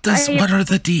 What are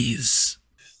the D's?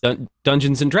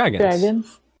 Dungeons and Dragons.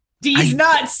 Dragons. These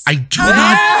nuts. I do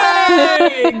not.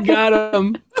 Hey, got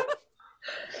him.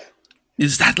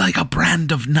 Is that like a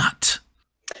brand of nut?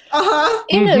 Uh-huh.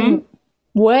 In a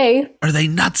way, Are they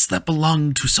nuts that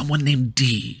belong to someone named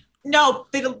D? No,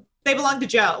 they belong to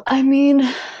Joe. I mean,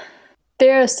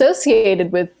 They're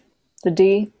associated with the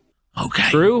D. Okay.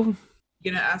 True.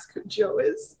 You gonna ask who Joe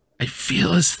is? I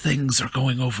feel as things are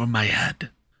going over my head.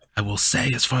 I will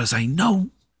say, as far as I know,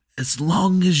 as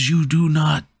long as you do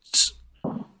not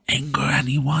anger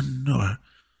anyone or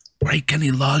break any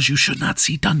laws, you should not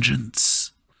see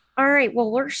dungeons. All right,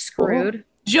 well, we're screwed.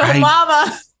 Joe I-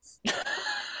 Mama.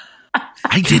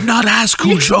 I did not ask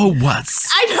who Joe was.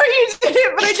 I know you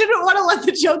didn't, but I didn't want to let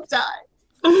the joke die.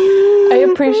 I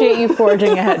appreciate you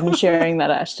forging ahead and sharing that,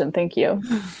 Ashton. Thank you.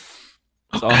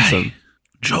 That's awesome.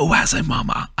 Joe has a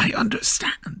mama. I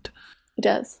understand. He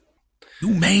does. You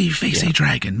may face a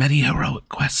dragon. Many heroic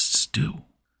quests do.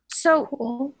 So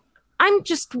Cool. I'm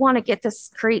just want to get this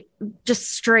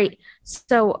straight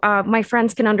so my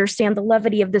friends can understand the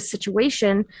levity of this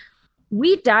situation.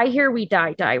 We die here, we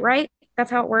die, right? That's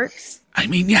how it works. I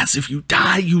mean, yes, if you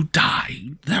die, you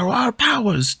die. There are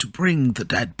powers to bring the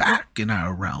dead back in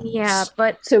our realms. Yeah,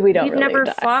 but So we don't we've really never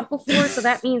die. fought before, so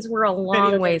that means we're a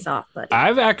long ways off, buddy.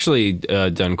 I've actually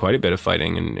done quite a bit of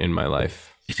fighting in my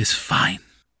life. It is fine.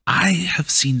 I have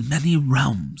seen many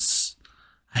realms.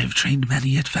 I have trained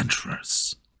many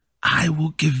adventurers. I will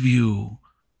give you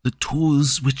the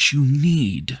tools which you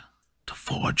need to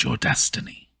forge your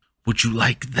destiny. Would you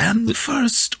like them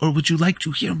first, or would you like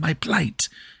to hear my plight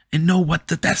and know what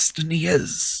the destiny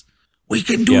is? We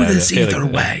can do Yeah, this I feel either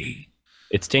like that. way.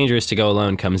 It's Dangerous to Go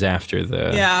Alone comes after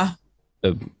the Yeah.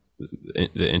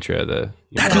 the intro.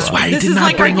 That is why I This did is not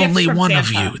like our bring gift only from one of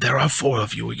Santa. you. There are 4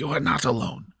 of you. You are not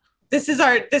alone. This is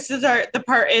the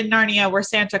part in Narnia where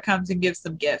Santa comes and gives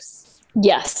them gifts.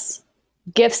 Yes.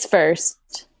 Gifts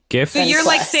first. gift. So And you're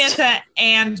like quest. Santa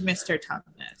and Mr.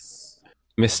 Tumnus.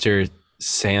 Mr.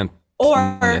 Sant. Or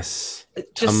Tumnus.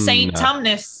 just Saint Tumna.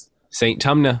 Tumnus. Saint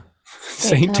Tumna.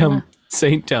 Saint Tumna.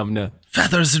 Saint Tumna.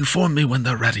 Feathers inform me when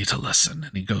they're ready to listen.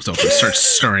 And he goes over and starts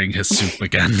stirring his soup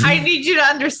again. I need you to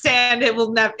understand it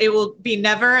will be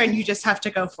never, and you just have to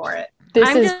go for it. This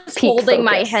I'm is just peak holding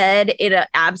my focus. head in an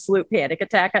absolute panic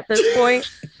attack at this point.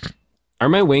 Are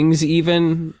my wings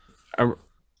even?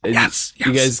 Yes,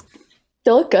 You yes. guys,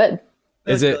 They look good.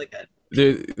 Is That's it- really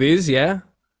good? these, yeah?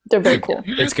 They're very cool.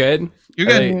 It's good? You're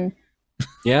Are good. they- Mhm.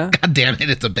 yeah? God damn it,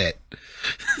 it's a bit.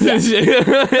 yeah,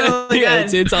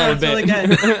 good. it's all a That's really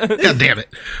bit. God damn it.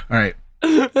 All right.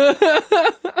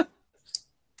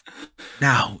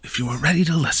 Now, if you are ready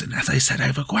to listen, as I said, I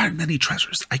have acquired many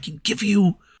treasures. I can give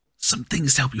you some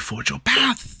things to help you forge your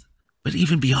path. But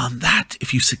even beyond that,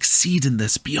 if you succeed in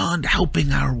this, beyond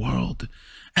helping our world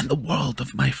and the world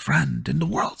of my friend and the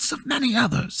worlds of many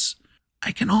others,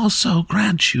 I can also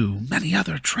grant you many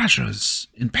other treasures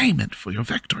in payment for your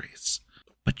victories.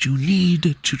 But you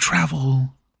need to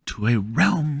travel to a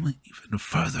realm even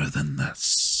further than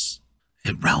this.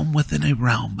 A realm within a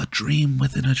realm, a dream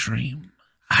within a dream.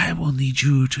 I will need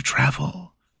you to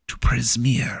travel to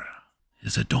Prismeer. It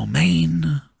is a domain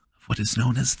of what is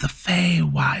known as the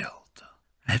Feywild.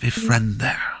 I have a friend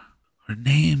there. Her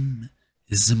name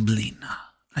is Zimblina.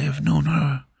 I have known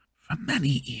her for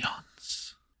many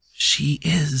eons. She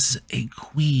is a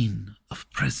queen of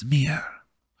Prismeer.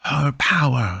 Her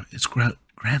power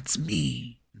grants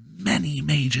me, many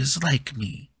mages like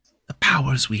me, the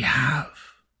powers we have.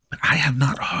 But I have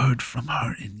not heard from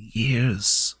her in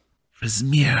years.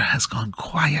 Prismeer has gone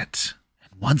quiet,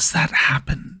 and once that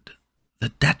happened, the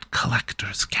debt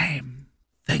collectors came.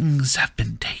 Things have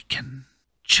been taken.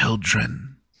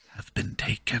 Children have been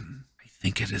taken. I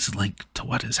think it is linked to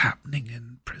what is happening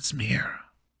in Prismeer.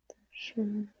 Sure.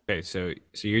 Okay, so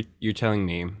you're telling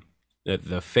me that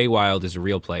the Feywild is a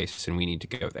real place and we need to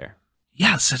go there.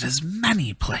 Yes, it is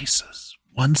many places.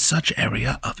 One such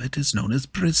area of it is known as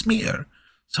Prismeer.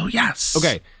 So yes.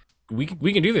 Okay, we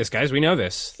can do this, guys. We know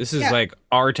this. This is Yeah. like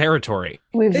our territory.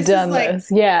 We've This is done like- this.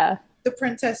 Yeah. The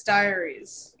Princess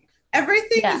Diaries.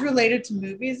 Everything Yeah. is related to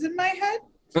movies in my head.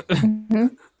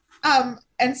 Mhm.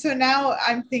 And so now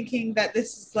I'm thinking that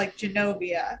this is like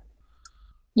Genovia.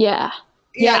 Yeah.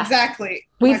 Yeah, Yeah. exactly.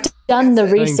 We've Like, done the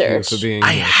that's it. research. Thank you for being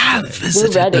I here have today.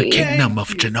 visited the ready. kingdom of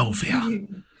Thank you.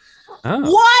 Genovia.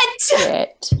 Oh. What?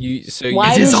 It.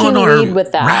 Why It is did on you our lead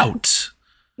with that? route.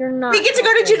 You're not. We get to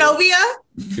go to Genovia?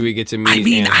 Do we get to meet? I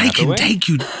mean, Anne I can Hathaway? take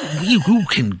you. You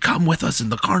can come with us in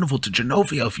the carnival to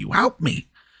Genovia if you help me.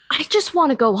 I just want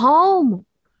to go home.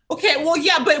 Okay, well,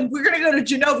 yeah, but we're going to go to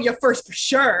Genovia first for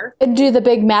sure. And do the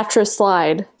big mattress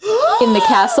slide in the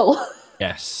castle.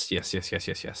 Yes. Oh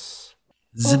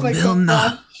my Zimbilna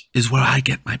gosh. is where I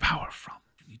get my power from.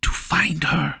 You need to find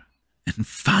her and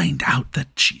find out that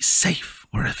she's safe,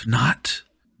 or if not,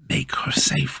 make her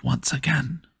safe once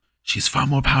again. She's far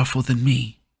more powerful than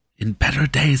me. In better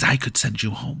days, I could send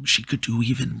you home. She could do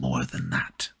even more than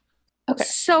that. Okay.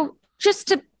 So just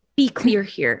to be clear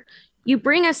here, you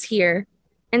bring us here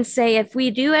and say, if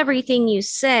we do everything you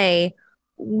say,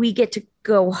 we get to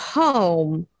go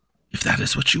home. If that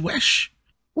is what you wish.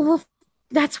 Well,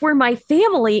 that's where my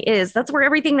family is. That's where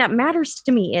everything that matters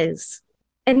to me is.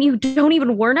 And you don't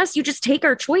even warn us. You just take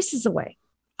our choices away.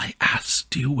 I asked,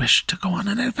 do you wish to go on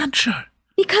an adventure?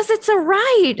 Because it's a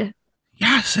ride.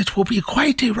 Yes, it will be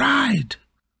quite a ride.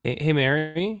 Hey,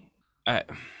 Mary. I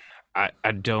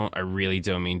really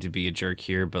don't mean to be a jerk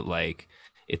here, but like,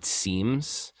 it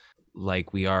seems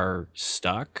like we are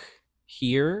stuck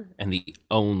here, and the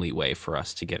only way for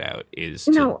us to get out is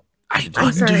No, I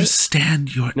I'm sorry.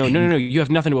 understand your No. You have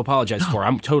nothing to apologize for.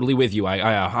 I'm totally with you.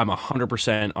 I'm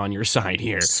 100% on your side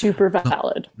here. Super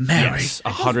valid. Mary, Yes, I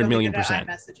feel 100 really million good at percent.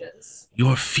 iMessages.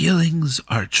 your feelings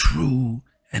are true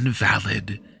and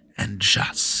valid and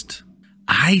just.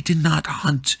 I did not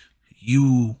hunt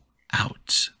you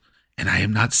out. And I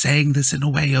am not saying this in a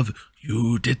way of,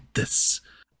 you did this.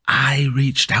 I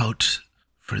reached out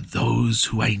for those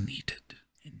who I needed.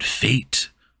 And fate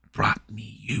brought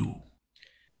me you.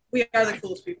 We are the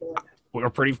coolest people. We're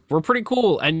pretty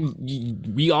cool, and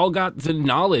we all got the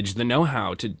knowledge, the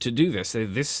know-how to do this.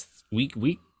 We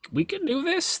can do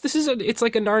this. It's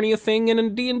like a Narnia thing and a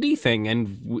D&D thing,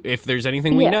 and if there's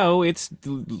anything we know, it's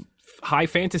high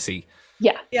fantasy.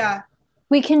 Yeah. Yeah.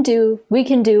 We can do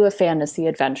a fantasy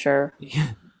adventure.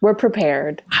 We're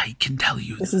prepared. I can tell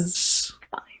you This this. is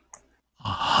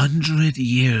 100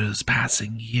 years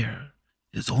passing here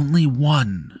is only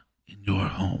one in your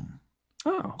home.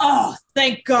 Oh, Oh,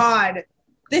 thank God.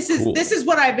 This Cool. is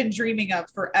what I've been dreaming of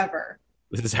forever.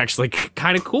 this is actually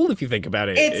kind of cool if you think about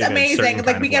it. It's in a certain amazing. kind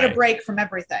Like of we get a way. break from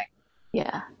everything.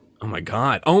 Yeah. Oh my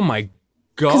god.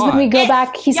 Because when we go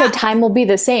back, he Yeah. said time will be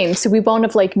the same, so we won't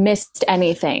have like missed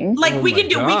anything. Like Oh we my can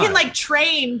God. like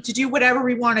train to do whatever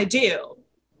we want to do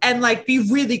and like be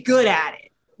really good at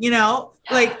it. You know?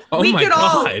 Like Oh we my could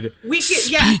all God. we could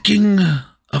yeah. Speaking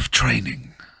of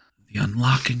training, the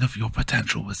unlocking of your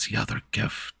potential was the other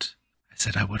gift I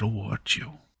said I would award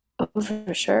you. Oh,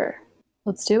 for sure.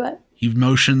 Let's do it. He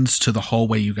motions to the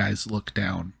hallway you guys look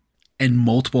down, and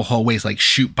multiple hallways like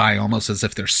shoot by almost as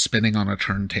if they're spinning on a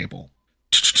turntable.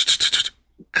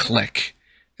 Click.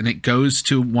 And it goes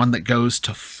to one that goes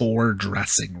to 4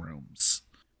 dressing rooms.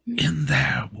 In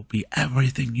there will be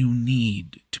everything you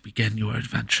need to begin your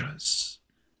adventures.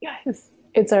 Guys,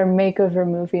 it's our makeover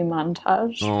movie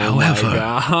montage. Oh However- my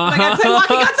god. Oh my God, play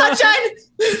Walking on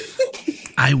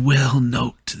Sunshine. I will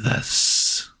note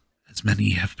this, as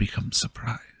many have become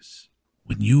surprised.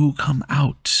 When you come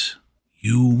out,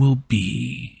 you will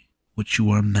be what you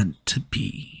are meant to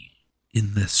be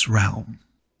in this realm.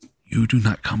 You do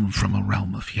not come from a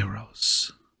realm of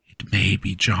heroes. It may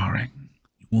be jarring.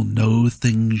 You will know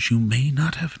things you may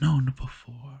not have known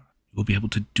before. You will be able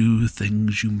to do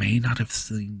things you may not have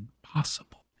seen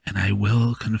possible. And I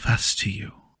will confess to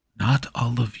you, not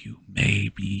all of you may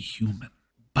be human,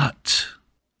 but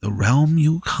the realm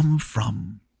you come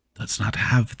from does not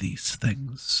have these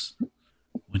things.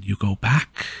 When you go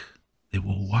back, they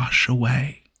will wash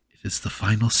away. It is the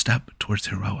final step towards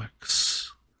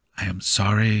heroics. I am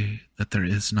sorry that there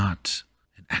is not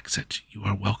an exit. You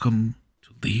are welcome to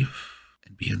leave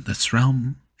and be in this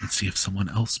realm and see if someone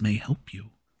else may help you.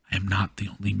 I am not the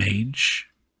only mage,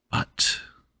 but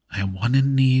I am one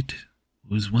in need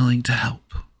who is willing to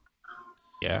help.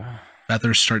 Yeah.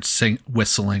 Feather starts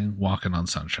whistling, Walking on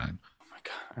Sunshine. Oh my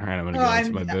god. All right, I'm gonna Oh, go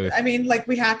into my booth. I mean, like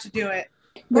we have to do it.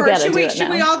 We Or gotta should do we it should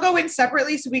we now. all go in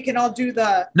separately so we can all do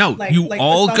the No, like, you like the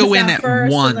all thumbs go in down at first,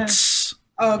 and then- once.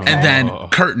 Oh, okay. And then Oh.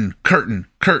 curtain,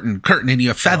 and you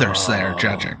have Feathers there Oh.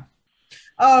 judging.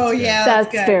 Oh That's good. yeah,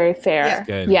 That's good. very fair. Yeah.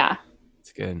 Good. Yeah.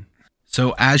 It's good.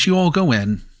 So as you all go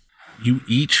in, you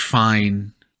each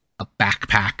find a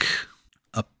backpack,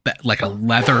 like a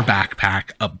leather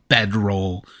backpack, a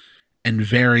bedroll, and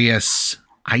various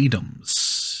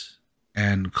items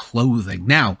and clothing.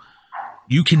 Now,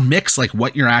 you can mix like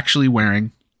what you're actually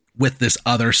wearing with this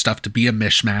other stuff to be a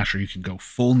mishmash, or you can go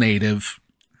full native,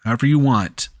 however you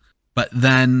want. But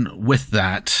then with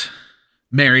that,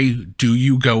 Mary, do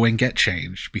you go and get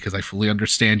changed? Because I fully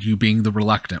understand you being the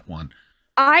reluctant one.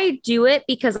 I do it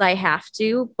because I have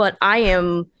to, but I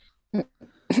am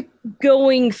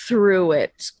going through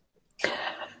it.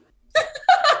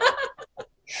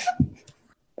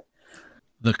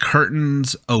 The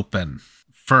curtains open.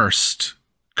 First,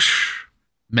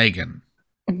 Megan,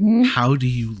 Mhm. how do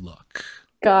you look?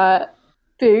 Got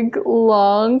big,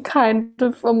 long, kind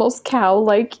of almost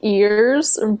cow-like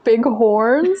ears or big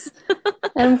horns.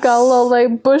 And I've got a little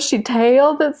like bushy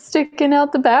tail that's sticking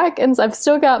out the back. And I've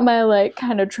still got my like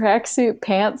kind of tracksuit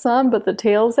pants on, but the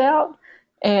tail's out.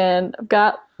 and I've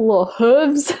got little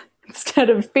hooves instead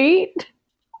of feet.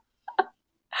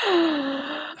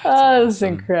 Oh, it's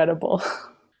awesome. incredible.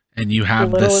 And you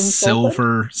have Little this insulting.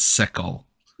 silver sickle.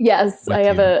 Yes, With I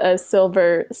have you. a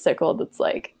silver sickle that's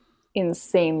like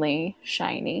insanely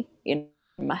shiny in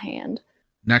my hand.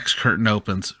 Next curtain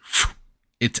opens.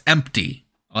 It's empty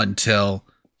until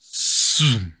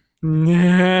we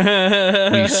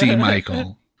see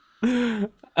Michael.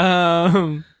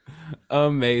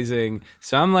 Amazing.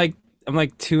 So I'm like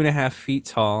 2.5 feet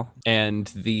tall, and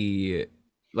the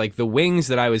wings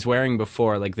that I was wearing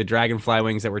before, like the dragonfly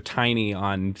wings that were tiny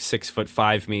on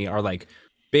 6'5" me, are like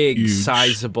big, Huge.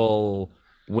 sizable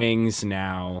wings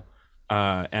now.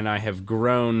 And I have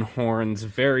grown horns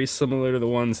very similar to the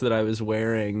ones that I was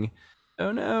wearing.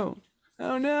 Oh no!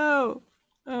 Oh no!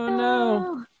 Oh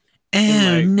no!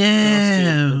 Oh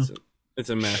no! It's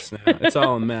a mess now. It's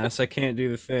all a mess. I can't do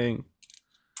the thing.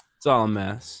 It's all a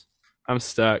mess. I'm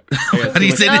stuck. But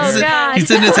he's in Oh, his God.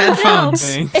 he's in his headphones.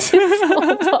 Thanks.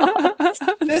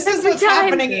 This is what's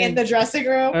happening in the dressing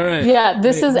room. All right. Yeah,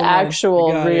 this Wait, is hold on. actual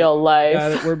We got real Got life.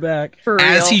 it. We're back. For real.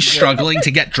 As he's struggling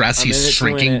to get dressed, I'm in he's it to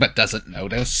win shrinking it. but doesn't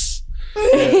notice.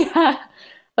 Yeah.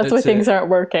 That's why That's things it. aren't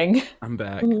working. I'm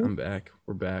back. Mhm. I'm back.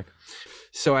 We're back.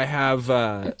 So I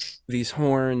have these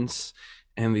horns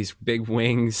and these big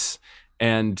wings,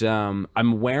 and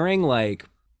I'm wearing like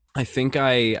I think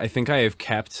I have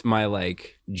kept my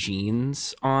like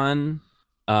jeans on,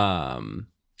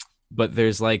 but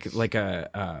there's like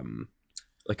a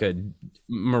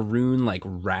maroon like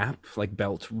wrap, like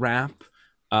belt wrap,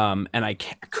 and I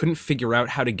couldn't figure out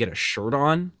how to get a shirt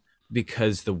on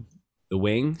because the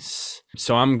wings.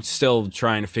 So I'm still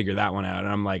trying to figure that one out,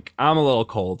 and I'm a little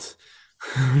cold.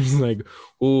 I'm just like,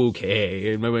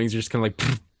 okay, and my wings are just kind of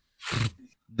like.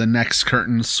 The next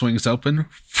curtain swings open.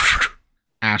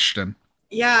 Ashton.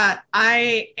 Yeah,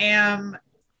 I am.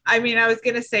 I mean, I was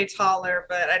gonna say taller,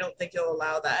 but I don't think you'll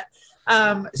allow that.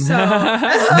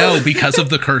 So No, because of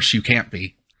the curse, you can't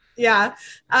be. yeah.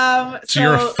 So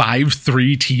you're a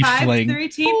 5'3" tiefling. 5'3"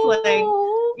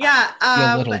 tiefling.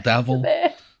 Yeah. You little devil.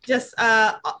 Just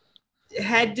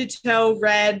head to toe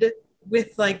red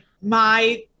with like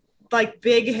my like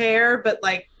big hair, but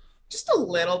like just a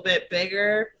little bit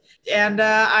bigger. And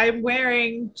I'm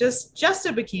wearing just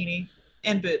a bikini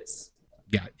and boots.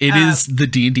 Yeah, it is the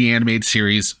D&D animated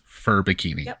series fur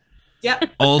bikini. Yep. Yep.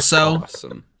 Also,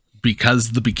 Awesome.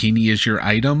 because the bikini is your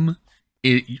item,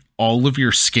 all of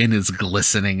your skin is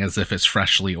glistening as if it's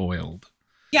freshly oiled.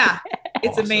 Yeah. It's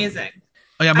Awesome. amazing.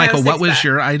 Oh yeah, I have Michael, what was six-pack.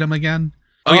 your item again?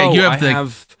 Oh yeah, you have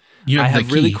I have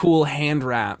the really key. cool hand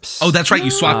wraps. Oh, that's right.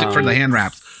 You swapped it for the hand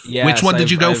wraps. Yes, Which one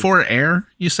did you go I've- for? Air,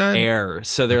 you said? Air.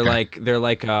 So they're Okay.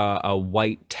 like a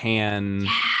white tan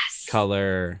Yes.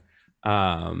 color,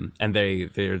 and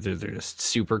they're just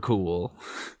super cool.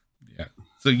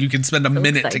 So you can spend a So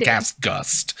minute to exciting. cast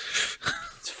Gust.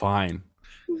 It's fine.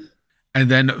 And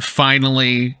then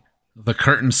finally, the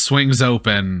curtain swings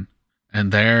open,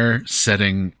 and there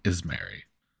sitting is Mary.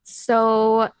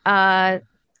 So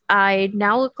I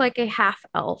now look like a half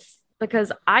elf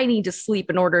because I need to sleep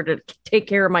in order to take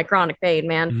care of my chronic pain,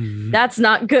 man. That's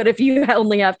not good if you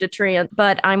only have to trance.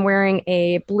 But I'm wearing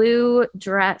a blue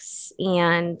dress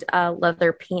and a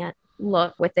leather pant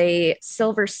look with a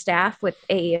silver staff with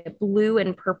a blue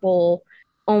and purple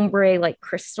ombre like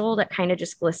crystal that kind of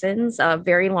just glistens.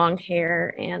 Very long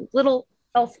hair and little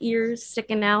elf ears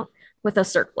sticking out with a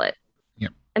circlet.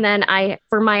 Yep. And then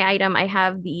for my item, I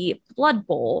have the blood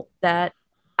bowl that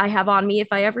I have on me if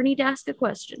I ever need to ask a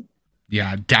question.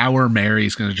 Yeah, Dour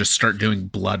Mary's going to just start doing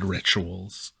blood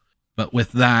rituals. But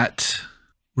with that,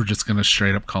 we're just going to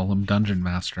straight up call him Dungeon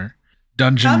Master.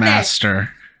 Dungeon Someday. Master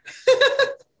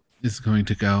is going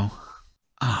to go,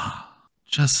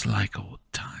 just like old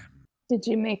time. Did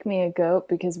you make me a goat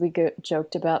because we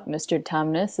joked about Mr.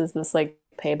 Tumnus? Is this like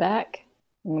payback?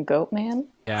 I'm a goat man?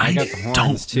 Yeah, I got the horns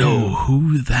don't too. know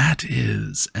who that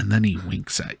is. And then he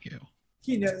winks at you.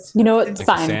 He knows. You know what? It's Like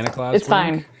the fine. Santa Claus It's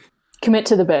fine. wink? Commit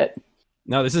to the bit.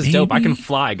 No, this is dope. I can Maybe-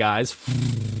 fly, guys.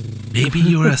 Maybe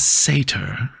you're a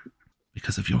satyr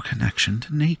because of your connection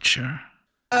to nature.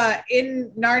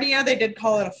 In Narnia, they did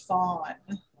call it a fawn.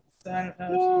 So I don't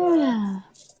know. Yeah.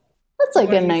 That's like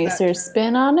What a is that nicer term?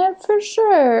 spin on it for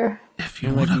sure. If you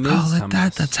You're like want to call Ms. it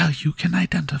that, Hummus. that's how you can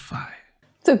identify.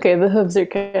 It's okay. The hooves are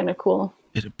kind of cool.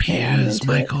 It I'm appears,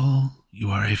 into it. Michael, you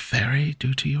are a fairy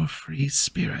due to your free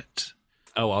spirit.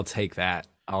 Oh, I'll take that.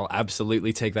 I'll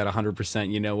absolutely take that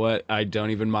 100%. You know what? I don't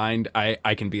even mind. I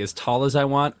can be as tall as I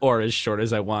want or as short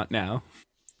as I want now.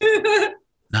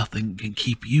 Nothing can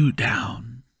keep you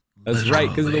down. That's right,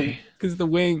 Literally. because the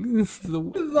wings. This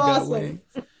is awesome.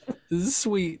 This is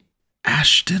sweet.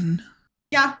 Ashton?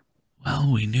 Yeah.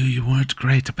 Well, we knew you weren't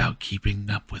great about keeping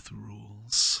up with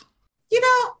rules.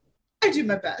 I do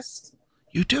my best.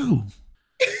 You do.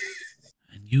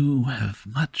 And you have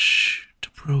much to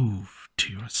prove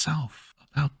to yourself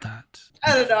about that.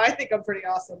 I don't know. I think I'm pretty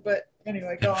awesome, but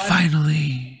anyway, go And on.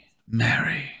 finally,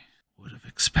 Mary. Would have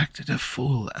expected a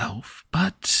full elf,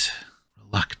 but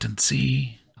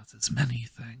reluctancy causes many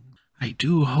things. I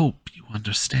do hope you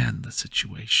understand the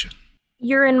situation.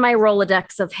 You're in my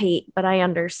Rolodex of hate, but I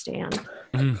understand.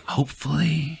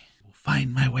 Hopefully, we'll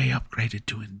find my way upgraded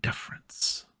to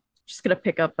indifference. Just gonna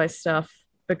pick up my stuff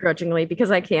begrudgingly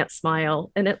because I can't smile,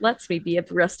 and it lets me be a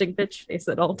resting bitch face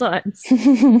at all times.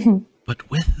 But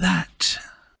with that,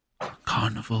 the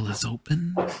carnival is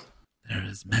open. There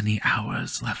is many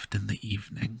hours left in the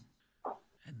evening.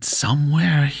 And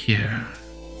somewhere here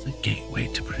is a gateway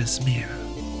to Prismeer.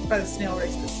 By the snail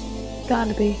races.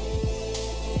 Gotta be.